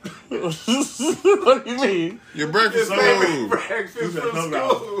breakfast? What do you mean? Your breakfast Favorite food. breakfast from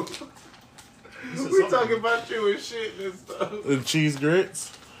school. We talking about you and shit and stuff. The cheese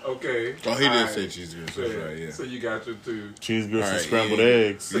grits. Okay. Oh, he did say cheese grits. That's Yeah. right, yeah. So you got your two. Cheese grits and All right, scrambled Ian,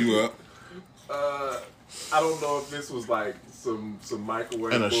 eggs. You up? I don't know if this was like some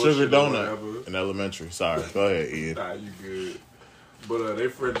microwave And a bullshit sugar or donut whatever. in elementary. Sorry. Go ahead, Ian. Nah, you good. But they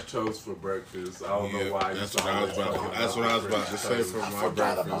French toast for breakfast. I don't know why. That's what I was about to say for my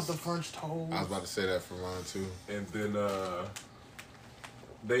breakfast. French toast. I was about to say that for mine too. And then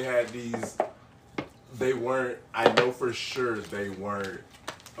they had these. They weren't. I know for sure they weren't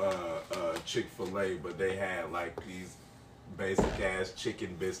Chick-fil-A, but they had like these basic ass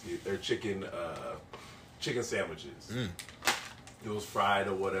chicken biscuit or chicken sandwiches. It was fried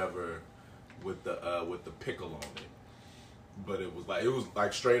or whatever with the pickle on it. But it was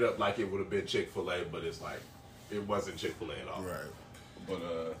like straight up like it would have been Chick-fil-A, but it's like it wasn't Chick-fil-A at all. Right.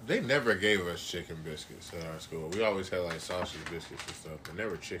 But They never gave us chicken biscuits at our school. We always had like sausage biscuits and stuff, but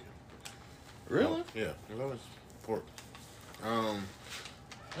never chicken. Really? Yeah, it was always pork.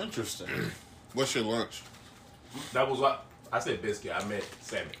 Interesting. What's your lunch? that was what I said. Biscuit. I meant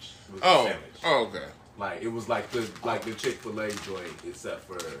sandwich. It was a Oh, sandwich. oh, okay. Like it was like the Chick-fil-A joint, except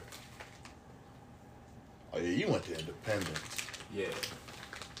for Oh, yeah, you went to Independence. yeah.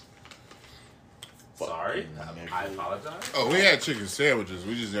 Fuck Sorry, you, nigga. I apologize. Oh, we had chicken sandwiches.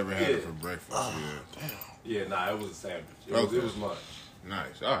 We just never had it Yeah. for breakfast. Oh, Yeah. damn. Yeah, nah, it was a sandwich. It Okay. was lunch.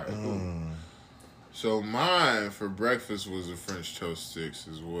 Nice. All right. Cool. So mine for breakfast was a French toast sticks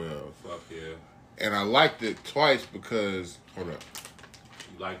as well, Fuck yeah, and I liked it twice because hold up.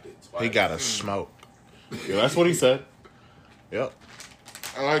 you liked it twice. He got a smoke. Yeah, that's what he said. Yep.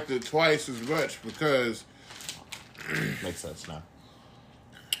 I liked it twice as much because, Makes sense now.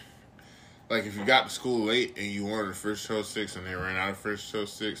 like, if you got to school late and you wanted a French toast sticks and they ran out of French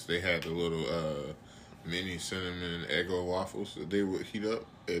toast sticks, they had the little mini cinnamon Eggo waffles that they would heat up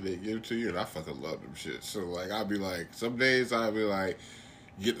and they give it to you, and I fucking love them shit. So, like, I'd be like, some days I'd be like,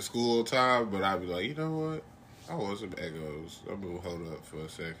 get to school on time, but I'd be like, you know what? I want some Eggos. I'm gonna hold up for a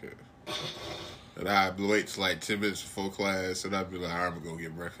second. And I'd wait till like 10 minutes before class, and I'd be like, all right, I'm gonna go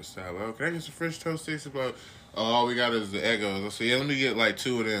get breakfast now. Like, oh, can I get some French toast sticks? About, oh, all we got is the Eggos. I say, yeah, let me get like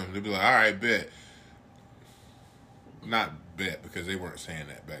 2 of them. They'd be like, all right, bet. Not bet, because they weren't saying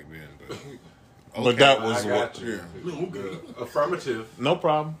that back then, but. Okay. But that I was got what. you. Yeah. Good. Affirmative. No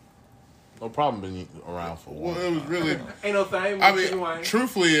problem. No problem being around for Well, one. it was really. Ain't no thing. I mean,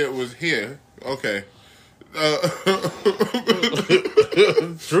 truthfully, it was here. Okay.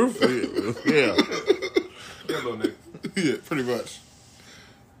 Truthfully, yeah. Little nigga. Yeah, pretty much.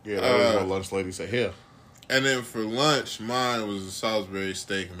 Yeah, that was what lunch lady said. Here. And then for lunch, mine was a Salisbury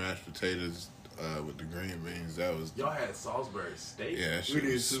steak and mashed potatoes with the green beans. That was Y'all had Salisbury steak. yeah, that shit We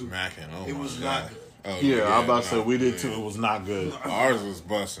did was too. smacking. Oh It my was God. not good. Oh, Yeah, I was about to say nah, we did yeah. too. It was not good. Ours was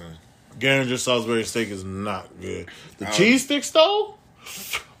busting. Garinger Salisbury steak is not good. The Oh. cheese sticks though.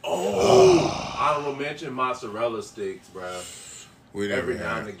 Honorable mention mozzarella sticks, bro. We never Every had.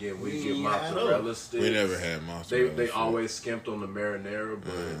 now and again we We get had mozzarella sticks. We never had mozzarella. They shit. always skimped on the marinara,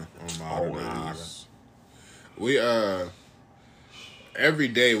 but on Martinez. We every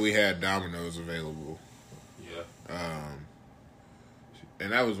day we had Domino's available. yeah.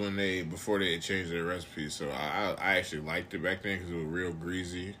 And that was when before they had changed their recipes. So I actually liked it back then because it was real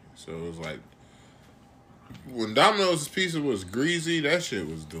greasy. So it was like, when Domino's pizza was greasy, that shit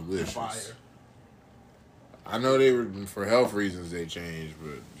was delicious. Fire. I know they were, for health reasons they changed,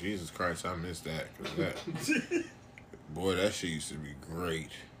 but Jesus Christ, I missed that. 'Cause that boy, that shit used to be great.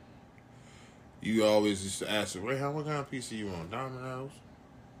 You always used to ask, wait, what kind of pizza you want? Domino's?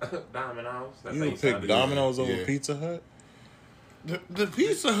 Domino's. That's You how would pick sounded. Domino's over Yeah. Pizza Hut? The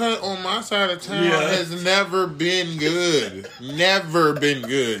Pizza Hut on my side of town Yeah. has never been good. Never been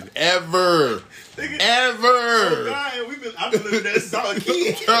good. Ever. Ever. I've been living that solid I'm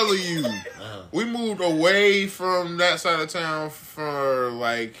kid. telling you. We moved away from that side of town for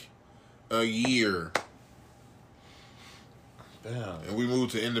like a year. Damn. And we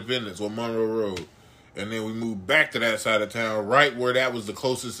moved to Independence on Monroe Road. And then we moved back to that side of town, right where that was the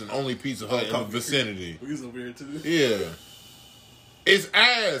closest and only Pizza Hut in the vicinity. We was over here too. Yeah. It's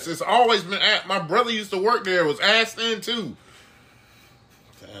ass. It's always been ass. My brother used to work there. It was ass then too.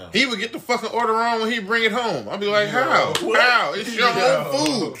 Damn. He would get the fucking order wrong when he bring it home. I'd be like, how? How? It's your own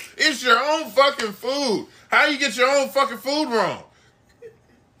food. It's your own fucking food. How you get your own fucking food wrong?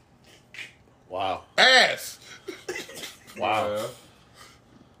 Wow. Ass. Wow. Yeah.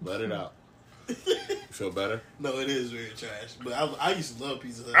 Let it out. You feel better? No, it is very trash. But I used to love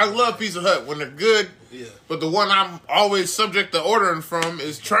Pizza Hut. I love Pizza Hut when they're good, Yeah. but the one I'm always subject to ordering from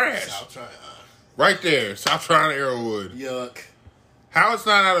is trash. South Tryon. Right there, South Tryon Arrowwood. Yuck. How it's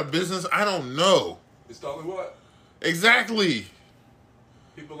not out of business, I don't know. It's totally what? Exactly.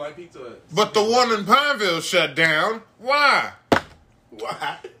 People people like Pizza Hut. But the one in Pineville shut down. Why?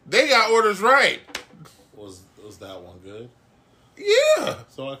 Why? They got orders right. Was that one good? Yeah.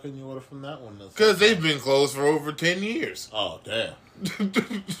 So why couldn't you order from that one? Because they've been closed for over 10 years. Oh, damn.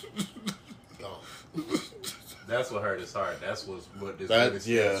 That's what hurt his heart. That's what this That- really stems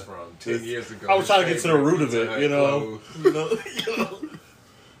yeah. from 10 years ago. I was trying to get to the root of it, you know?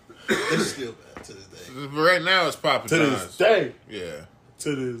 It's still bad to this day. But right now, it's Papa To John's. this day. Yeah.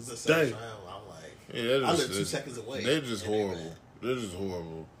 To The this same day. time, I'm like, Yeah, they're I just, live 2 seconds away. They're just And they horrible. bad. They're just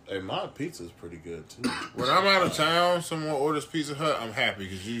horrible. Hey, my pizza's pretty good, too. When I'm out of town, someone orders Pizza Hut, I'm happy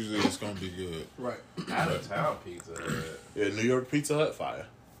because usually it's going to be good. Right. Out of town Pizza Hut. Yeah, New York Pizza Hut fire.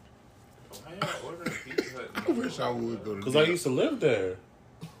 Why y'all ordering Pizza Hut? I wish I would go to Because I used to live there.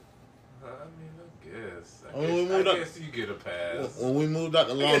 I mean, I guess. Oh, we moved I up- guess you get a pass. When we moved out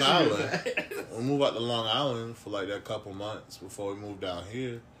to Long guess you Island, we moved out to Long Island for like that couple months before we moved down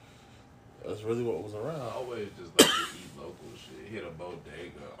here. That's really what was I around. always just like to eat local shit. Hit a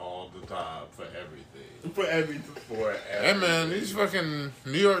bodega all the time for everything. For everything. For Hey, man, these fucking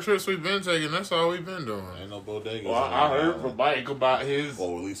New York trips we've been taking, that's all we've been doing. Ain't no bodegas. Well, in I Long heard Island. from Mike about his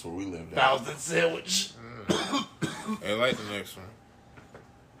Or at least where we lived at. 1,000 sandwich. Hey, like the next one.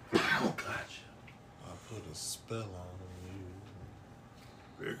 Oh, gotcha. I put a spell on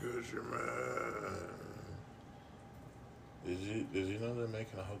you. Because you're mad. Did you know they're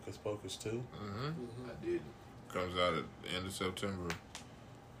making a Hocus Pocus too? Mm-hmm. I didn't. Comes out at the end of September.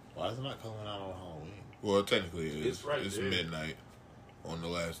 Why is it not coming out on Halloween? Well, technically it is. It's right It's there. midnight on the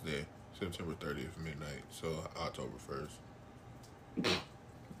last day. September 30th, midnight. So October 1st.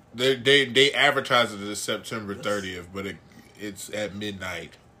 They advertise it as September 30th, but it's at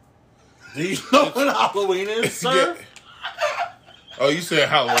midnight. Do you know when Halloween is, sir? Yeah. Oh, you said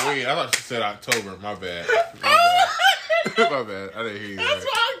Halloween. I thought you said October. My bad. My bad. My bad. I didn't hear you. That's Right.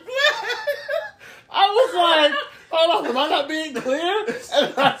 why I'm glad. I was like, hold on, am I not being clear?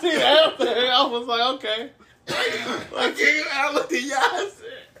 And I see after, I was like, okay. I can't. I looked at y'all. I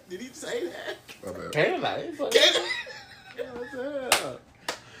said, did he say that? My bad. Can I? It's like, Can yeah.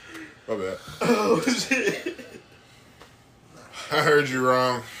 My bad. Oh shit! I heard you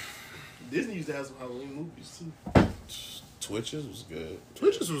wrong. Disney used to have some Halloween movies too. Twitches was good.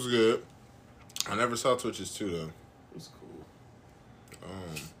 Twitches was good. I never saw Twitches 2 though. It was cool.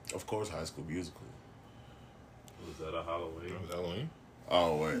 Of course, High School Musical. Was that a Halloween? Was that Halloween?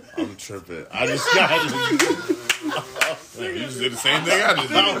 Oh, wait. I'm tripping. I just got Man, you just did the same thing I just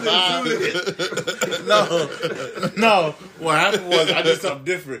did. No. What happened was, I did something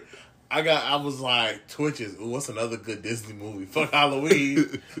different. I was like, Twitches. Ooh, what's another good Disney movie? Fuck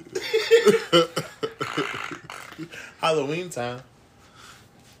Halloween. Halloween time.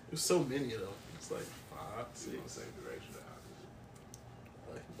 There's so many of them. It's like 5, 6. In the same direction.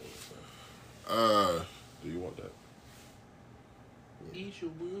 Do you want that?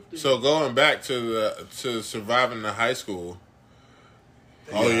 So going back to surviving the high school.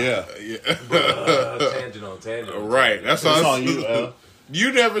 Oh, yeah. Yeah. Tangent. Right. That's It's all. on you, L.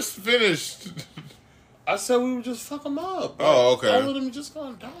 You never finished. I said we would just fuck them up. Oh, okay. All of them just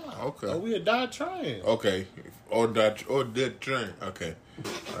gonna die. Okay. Or we had died trying. Okay. Or dead train. Okay.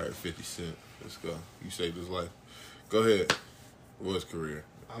 All right. 50 Cent. Let's go. You saved his life. Go ahead. What's career?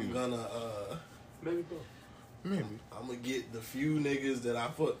 I'm gonna Maybe go. Maybe. I'm gonna get the few niggas that I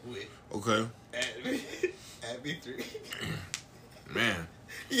fuck with Okay. at V3. Man.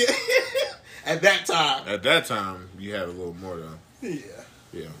 Yeah. At that time. At that time, you had a little more though. Yeah.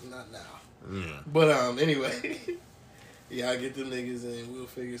 Yeah. Not now. Yeah. But anyway. Yeah, I get them niggas and we'll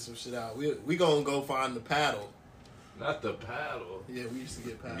figure some shit out. We gonna go find the paddle. Not the paddle. Yeah, we used to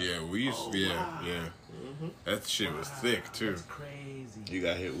get paddle. Yeah. We used. Oh, yeah. wow. Yeah. Mm-hmm. That shit was thick too. That's crazy. You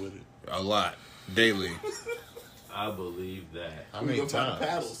got hit with it. A lot. Daily. I believe that. How We many go find the times?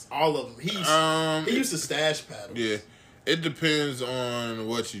 paddles. All of them. He used to stash paddles. Yeah. It depends on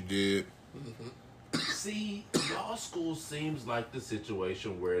what you did. See, y'all school seems like the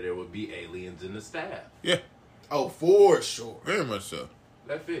situation where there would be aliens in the staff. Yeah. Oh, for sure. Very much so.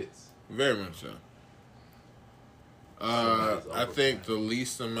 That fits. Very much so. I think the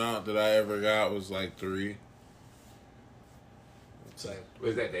least amount that I ever got was like 3. Same.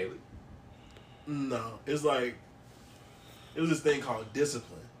 Was that daily? No, it's like it was this thing called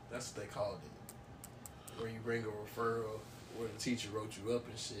discipline. That's what they called it. Where you bring a referral, where the teacher wrote you up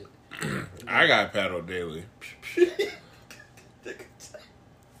and shit. I got paddled daily.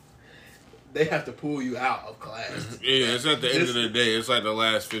 they have to pull you out of class. Yeah, it's at the end of the day. It's like the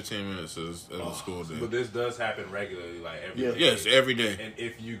last 15 minutes of the school day. But this does happen regularly, like every day. Yes, every day. And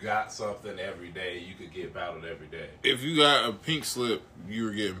if you got something every day, you could get paddled every day. If you got a pink slip, you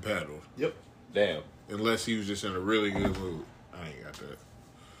were getting paddled. Yep. Damn. Unless he was just in a really good mood. I ain't got that.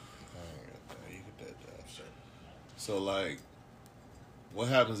 You get that job, sir. So, like, what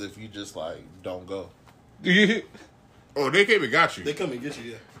happens if you just, like, don't go? Oh, they came and got you. They come and get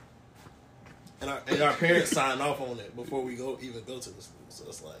you, yeah. And our parents sign off on it before we even go to the school. So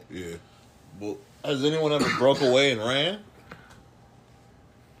it's like, Yeah. Well, has anyone ever broke away and ran?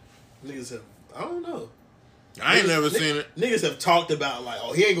 niggas have, I don't know. I ain't never seen it. Niggas have talked about like,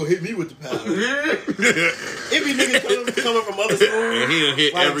 oh, he ain't gonna hit me with the paddle. It be niggas coming from other schools. And he done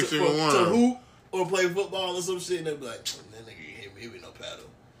hit like, every single one. To hoop or play football or some shit, and they be like, that nigga ain't hit me with no paddle.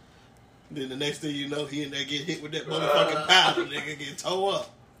 Then the next thing you know, he in there get hit with that motherfucking paddle. Nigga get towed up.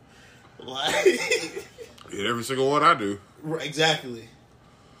 Like, Hit every single one I do. right, exactly.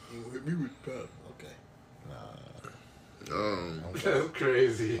 You hit me with the paddle. Okay. That's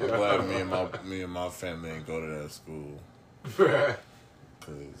crazy. I'm glad me and my family ain't go to that school.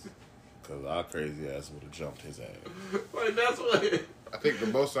 Cause our crazy ass would have jumped his ass. Like, that's what... I think the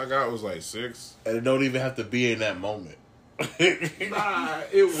most I got was like 6. And it don't even have to be in that moment. Nah,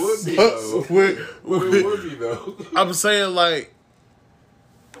 it would be, though. It would be, though. I'm saying, like,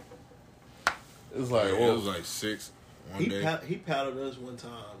 it's like, It well, was like 6 one day. He paddled us one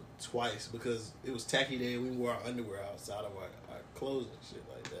time twice because it was tacky day and we wore our underwear outside of our clothes and shit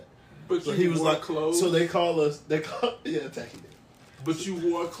like that. But So you he was wore like, clothes. so they call yeah, tacky day. But you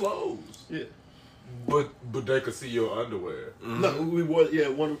wore clothes. Yeah. But they could see your underwear. No, we wore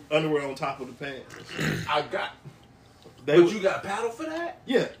one underwear on top of the pants. I got... They But would- you got paddled for that?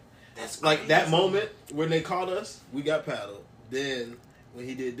 Yeah. That's Like that crazy. moment when they called us, we got paddled. Then when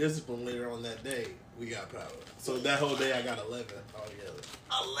he did discipline later on that day, we got paddled. So that whole day I got 11 altogether.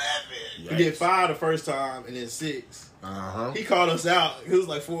 11. We get 5 the first time and then 6. Uh-huh. He called us out. It was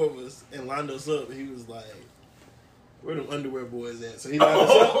like 4 of us and lined us up. And he was like, "Where them underwear boys at?" So he lined us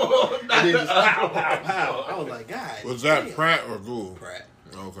up and then just pow, pow, pow. I was like, "God." Was that damn." Pratt or Gould? Pratt?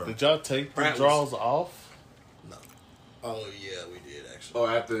 Okay. did y'all take the Pratt was- draws off? No. Oh yeah, we did actually. Oh,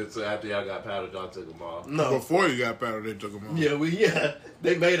 after y'all got paddled, y'all took them off. No. Before you got paddled, they took him off. Yeah,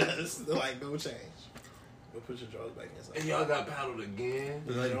 they made us like no change. Go put your drawers back inside. And y'all got paddled again?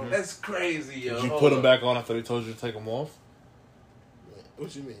 Later on. That's crazy, yo. Did you put them back on after they told you to take them off?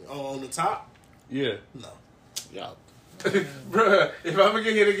 What you mean? Oh, on the top? Yeah. No. Y'all. Bruh, if I'm gonna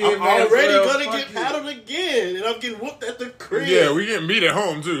get hit again, I'm man, already well, gonna fuck get it. paddled again, and I'm getting whooped at the crib. Yeah, we getting beat at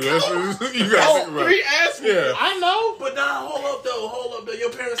home too. That's you gotta think about He it. asked me. Yeah. I know. But nah, hold up though.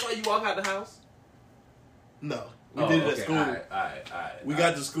 Your parents saw you walk out the house? No, we did it at school. Alright. We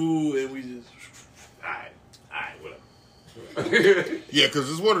got to school and we just. Alright, whatever. Yeah,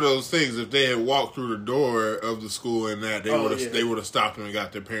 because it's one of those things. If they had walked through the door of the school and that, they Oh, would have yeah. they would have stopped them and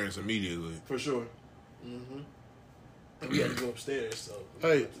got their parents immediately. For sure. And we had to go upstairs, so.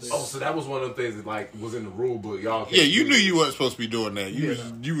 Hey, Oh, so that was one of the things that like was in the rule book, y'all. Yeah, you knew you wasn't supposed to be doing that. You Yeah.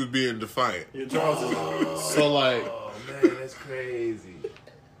 you was being defiant. Yeah, Charles is. So, like, Oh man, that's crazy.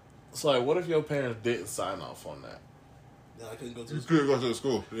 what if your parents didn't sign off on that? No, I couldn't go to You the school. couldn't go to the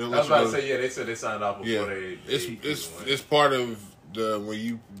school. They I let was you about to go. say, yeah, they said they signed off before Yeah, they it's part of the when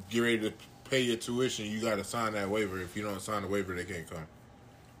you get ready to pay your tuition, you got to sign that waiver. If you don't sign the waiver, they can't come.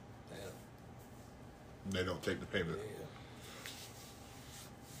 Damn. They don't take the payment.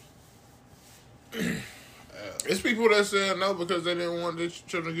 It's people that said no because they didn't want their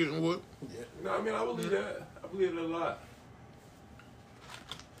children getting whooped. Yeah. No, I mean I believe that. I believe it a lot.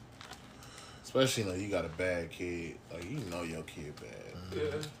 Especially, you got a bad kid. Like, you know your kid bad. Yeah.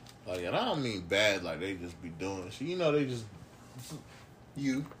 Like, and I don't mean bad like they just be doing shit. You know they just...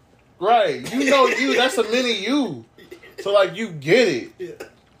 You. Right. You know you. That's a mini you. So, like, you get it. Yeah.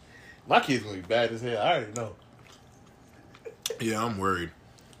 My kid's gonna be bad as hell. I already know. Yeah, I'm worried.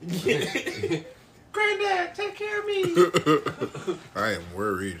 Granddad, take care of me. I am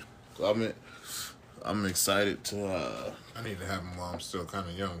worried. I'm excited to... I need to have them while I'm still kind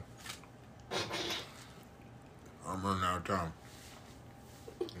of young. I'm running out of time.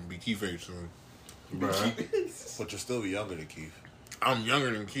 And be Keith age soon. But you'll still be younger than Keith. I'm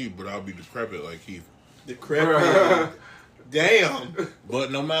younger than Keith, but I'll be decrepit like Keith. Decrepit. Damn.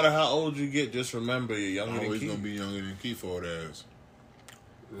 But no matter how old you get, just remember you're younger I'm than always Keith. gonna be younger than Keith old ass.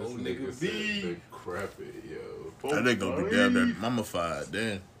 This Old nigga nigga said B. decrepit, yo. That nigga gonna be damn that mummified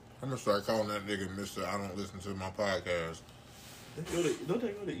then. I'm gonna start calling that nigga Mr. I don't listen to my podcast. Don't they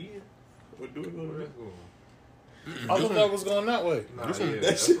go to Ian? Or do it go to I thought that was going that way. Nah,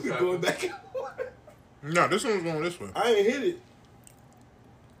 That shit be going back and forth. No, this one's going this way. I ain't hit it.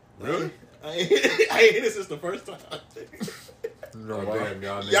 Really? I ain't hit it since the first time. You know Oh, why?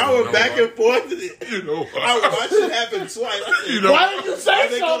 damn, Y'all were back and forth. You know why? I watched it happen twice. I said, You know Why did you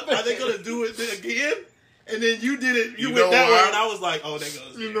say something? Are they gonna do it again? And then you did it. You You went know that why? way, and I was like, "Oh, there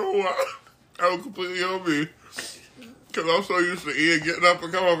goes." You know why? That was completely on me. Because I'm so used to Ian getting up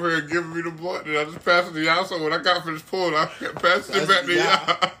and come over here and giving me the blunt, and I just passed it to y'all. So when I got finished pulling, I kept passing it back to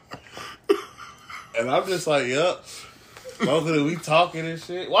y'all. And I'm just like, yup. Motherfucker, we talking and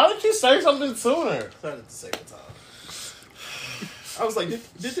shit. Why didn't you say something sooner? Tried it the second time. I was like, did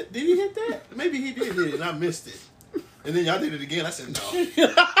he hit that? Maybe he did hit it, and I missed it. And then y'all did it again. I said, no.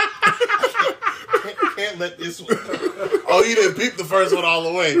 can't let this one. Oh, you didn't peep the first one all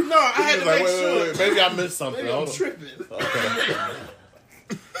the way. No, I had to make wait, sure. wait. Maybe I missed something. Maybe I'm Hold on. tripping. Okay.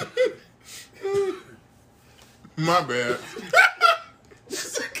 My bad.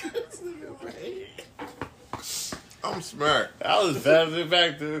 I'm smacked. I was passing it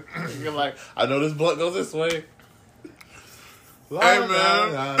back to you're like, I know this blunt goes this way. Hey,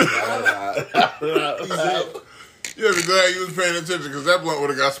 man. You have to be glad you was paying attention because that blunt would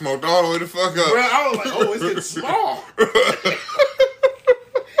have got smoked all the way the fuck up. Bro, I was like, oh, it's getting small.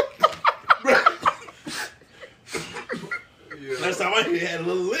 Last time I hit it had a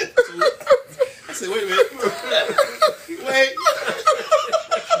little lift to it. I said, wait a minute. Wait.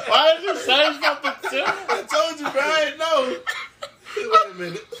 Why did you say something to I told you, bro. I didn't know. Wait a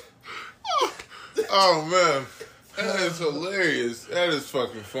minute. Oh, man. That is hilarious. That is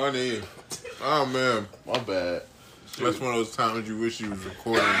fucking funny. Oh, man. My bad. That's one of those times you wish you was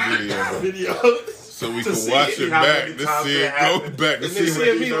recording video. Video. So we To can see watch it. it How back many to times see it it go happened. back to And see then what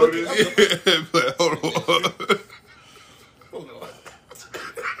seeing you me noticed. looking- Yeah, but hold on. Hold on.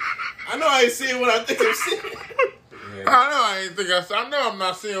 I know I ain't seeing what I think I'm seeing. I know I ain't think I saw. I know I'm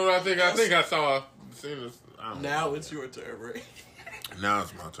not seeing what I think I saw. Seen this. I don't know. Now it's your turn, Ray. Now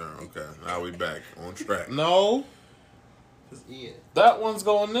it's my turn. Okay. Now we back on track. No, It's Ian. that one's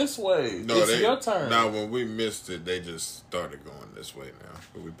going this way. No, it's your turn. Now, when we missed it, they just started going this way now.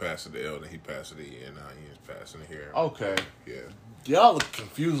 But we passed it to L, and he passed it to Ian. Now Ian's passing it here. Okay. Yeah. Y'all are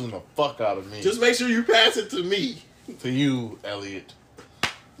confusing the fuck out of me. Just make sure you pass it to me. to you, Elliot.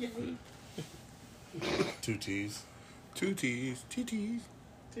 Yay. 2 T's. Two T's. TT's.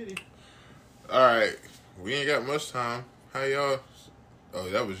 Titty. All right. We ain't got much time. How y'all? Oh,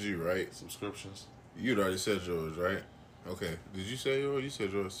 that was you, right? Subscriptions. You'd already said yours, right? Okay. Did you say yours? You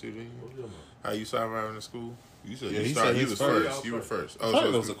said yours too, didn't you? How you started arriving to school? You said Yeah, you he started. said You his was first. first. You were first. I Oh, thought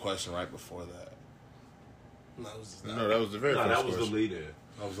so there was it's- a question right before that. No, it was just no, that was the very No, first that was question. the leader.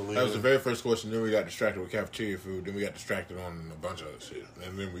 That was the That was the very first question. Then we got distracted with cafeteria food. Then we got distracted on a bunch of other shit.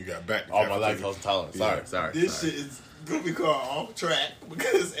 And then we got back to Oh, my cafeteria. lactose tolerance. Yeah. Sorry. This shit is gonna be called off track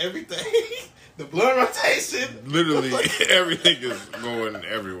because everything, the blood rotation, Literally everything is going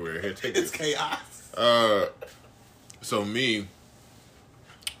everywhere. Here, take it's this. chaos. So me,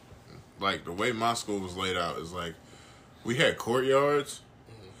 like the way my school was laid out is like we had courtyards.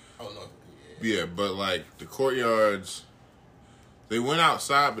 Oh no, Yeah, but like the courtyards, they went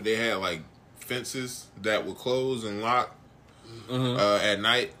outside, but they had like fences that would close and lock at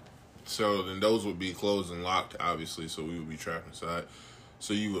night. So then those would be closed and locked, obviously. So we would be trapped inside.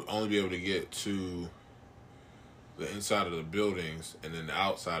 So you would only be able to get to the inside of the buildings, and then the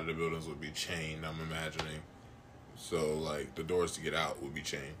outside of the buildings would be chained. I'm imagining. So like the doors to get out would be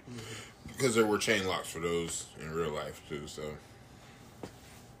chained because there were chain locks for those in real life too. So.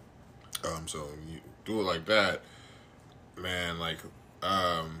 So you do it like that, man. Like,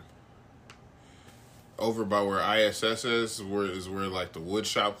 over by where ISS is where like the wood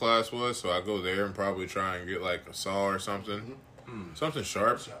shop class was. So I go there and probably try and get like a saw or something, something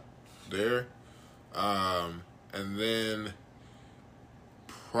sharp there, and then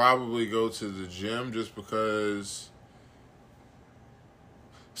probably go to the gym just because.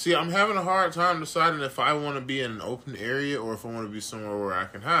 See, I'm having a hard time deciding if I want to be in an open area or if I want to be somewhere where I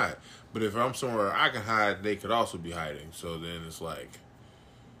can hide. But if I'm somewhere I can hide, they could also be hiding. So then it's like,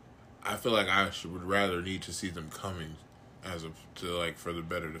 I feel like would rather need to see them coming for the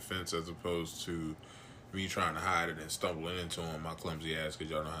better defense as opposed to me trying to hide and then stumbling into them, my clumsy ass, because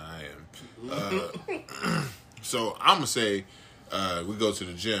y'all know how I am. So I'm going to say we go to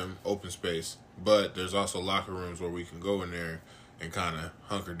the gym, open space, but there's also locker rooms where we can go in there and kind of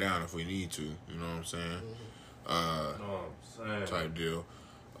hunker down if we need to. You know what I'm saying? Type deal.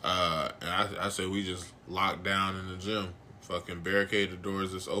 And I say we just lock down in the gym. Fucking barricade the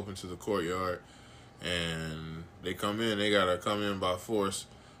doors that's open to the courtyard. And they come in, they gotta come in by force.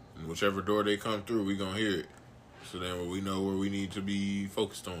 And whichever door they come through, we gonna hear it. So then we know where we need to be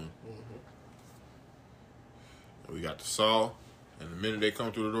focused on. We got the saw, and the minute they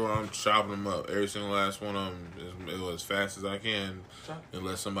come through the door, I'm chopping them up. Every single last one of them as fast as I can,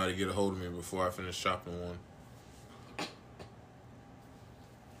 unless somebody get a hold of me before I finish chopping one.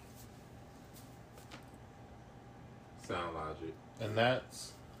 Sound logic. And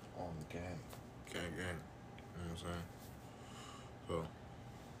that's on the game. Gang. You know what I'm saying? So,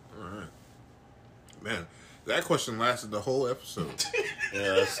 all right. Man, that question lasted the whole episode.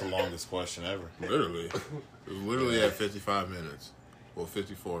 Yeah, that's the longest question ever. Literally. It was literally at 55 minutes. Well,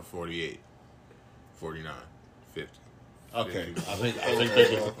 54, 48, 49, 50. Okay, 50. I think they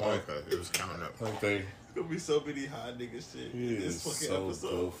get the point. Okay, it was counting up. I think they. It's gonna be so many hot nigga shit He in this is fucking so episode.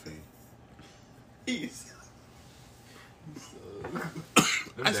 goofy. He's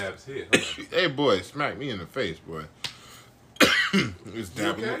Them dabs hit. Hold on. Hey, boy, smack me in the face, boy. It's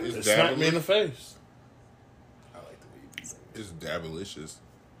dabbling. okay? It's It smacked me in the dabbling. face. I like the way you be saying It's dabblicious.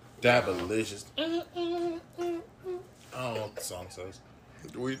 Dabalicious. I don't know what the song says.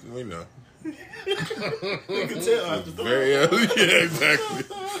 We know. You can tell after the Very yeah, exactly.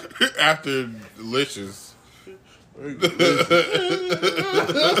 After delicious.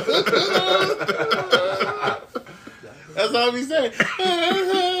 That's all we say.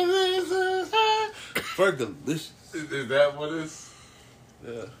 For delicious. Is that what it's?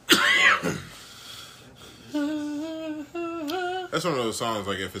 Yeah. That's one of those songs.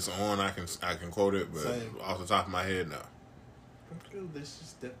 Like if it's on, I can quote it, but Same. off the top of my head, no. This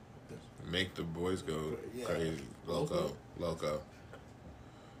is the Make the boys go Yeah. crazy, loco.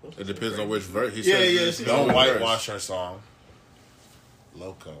 It It depends on which verse. He Yeah, says yeah, it's she- Don't no whitewash verse. her song.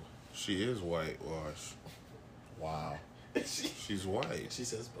 Loco. She is whitewash. Wow. She's white. She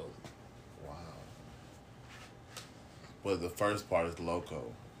says both. Wow. But the first part is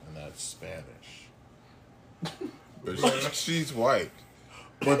loco, and that's Spanish. But she's white.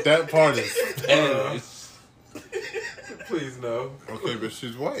 But that part is Spanish. Please no. Okay, but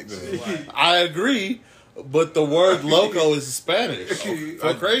she's white then. I agree, but the word loco is Spanish.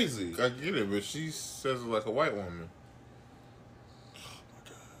 For crazy. I get it, but she says it like a white woman.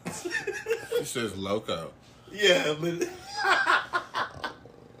 She says loco. Yeah, but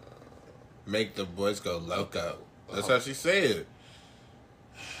Make the boys go loco. That's how she said.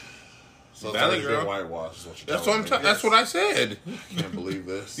 So Valley it's girl. been whitewashed is what you're That's what I'm. telling me. That's what I said. Can't believe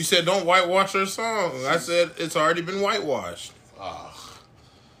this. You said don't whitewash her song. I said it's already been whitewashed. Ah,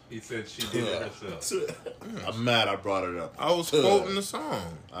 He said she did it herself. I'm mad I brought it up. I was quoting the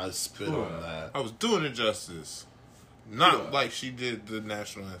song. I spit on that. I was doing it justice. Not like she did the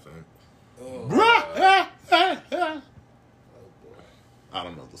national anthem. I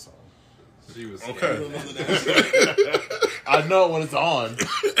don't know the song. She was Okay. I know when it's on.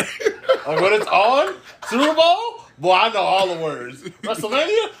 Like when it's on, Super Bowl, boy, I know all the words.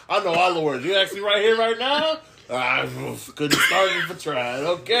 WrestleMania, I know all the words. You ask me right here, right now, I couldn't start if I tried.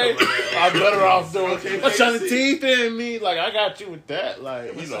 Okay, I'm better off doing. I'm trying to teeth in me. Like I got you with that.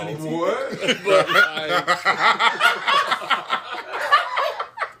 Like you know What? But like,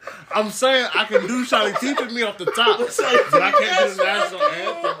 I'm saying I can do Shiny Teeth in me off the top, but I can't do the national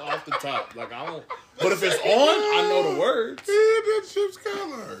anthem off the top. Like I don't. But if it's on, I know the words. Yeah, that ship's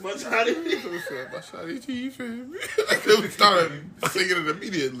color. my tiny My shiny teeth in me. We started singing it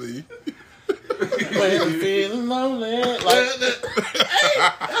immediately. When I'm feeling lonely, like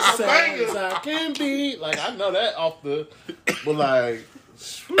sad as I can be. Like I know that off the, but like,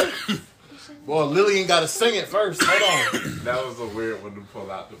 boy, Lillian got to sing it first. Hold on, That was a weird one to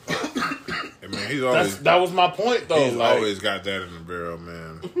pull out the pot. Hey, man, he's always that was my point though. he's Like, always got that in the barrel,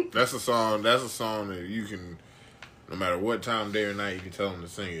 man. That's a song. That's a song that you can, no matter what time, day or night, you can tell him to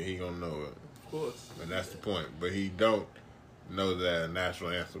sing it. He gonna know it. Of course. And that's the point. But he don't know that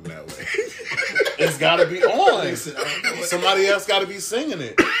national anthem that way. it's got to be on. Listen, I don't know what- Somebody else got to be singing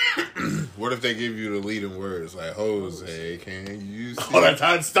it. What if they give you the leading words like Jose? Can you see? Oh, that's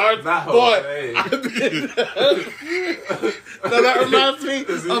how it starts. Not Boy, Jose. no, that reminds me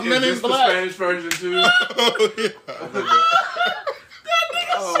Is of Men in this the Black. Spanish version too? Oh, yeah.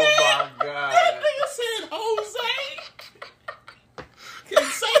 Oh my god. Nigga said Jose.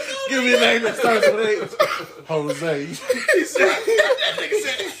 Can't say no. Give me a name that starts with H. Jose. He said, that nigga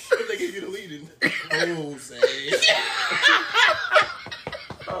said, if they give you the leading. Jose.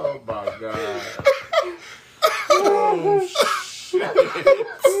 Oh my god. Oh, shit.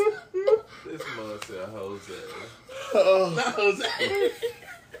 This mother said Jose. Not Jose.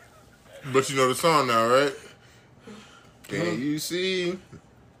 But you know the song now, right? Can you see?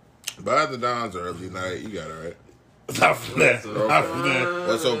 By the dawn's early night, you got it right. Not from there. So- Not from there.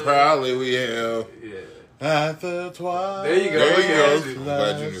 But so proudly we hail Yeah. At the twilight. There you go. There you Look go.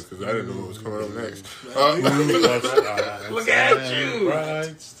 at I'm glad you knew because I didn't know what was coming up next. Look at you.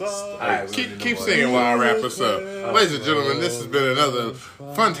 All right, Keep singing while I wrap us up. Ladies and gentlemen, this has been another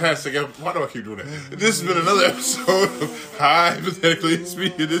fantastic episode. Why do I keep doing that? This has been another episode of Hypothetically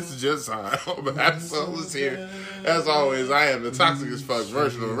Speaking. This is just time. On behalf of all is here. As always, I am the toxic as fuck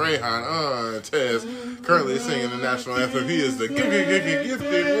version of Reyhan Tez, currently singing the national anthem. He is the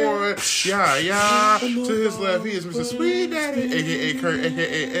gifted one. Yah. To his left, he is Mr. Sweet Daddy, a.k.a. Kurt,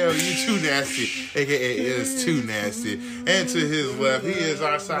 a.k.a. L. You too nasty, a.k.a. is too nasty. And to his left, he is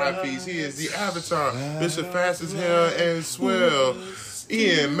our side piece. He is the avatar, Mr. Fast as Hell and Swell.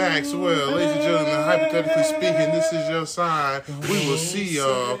 Ian Maxwell. Ladies and gentlemen, hypothetically speaking, this is your sign. We will see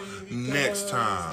y'all next time.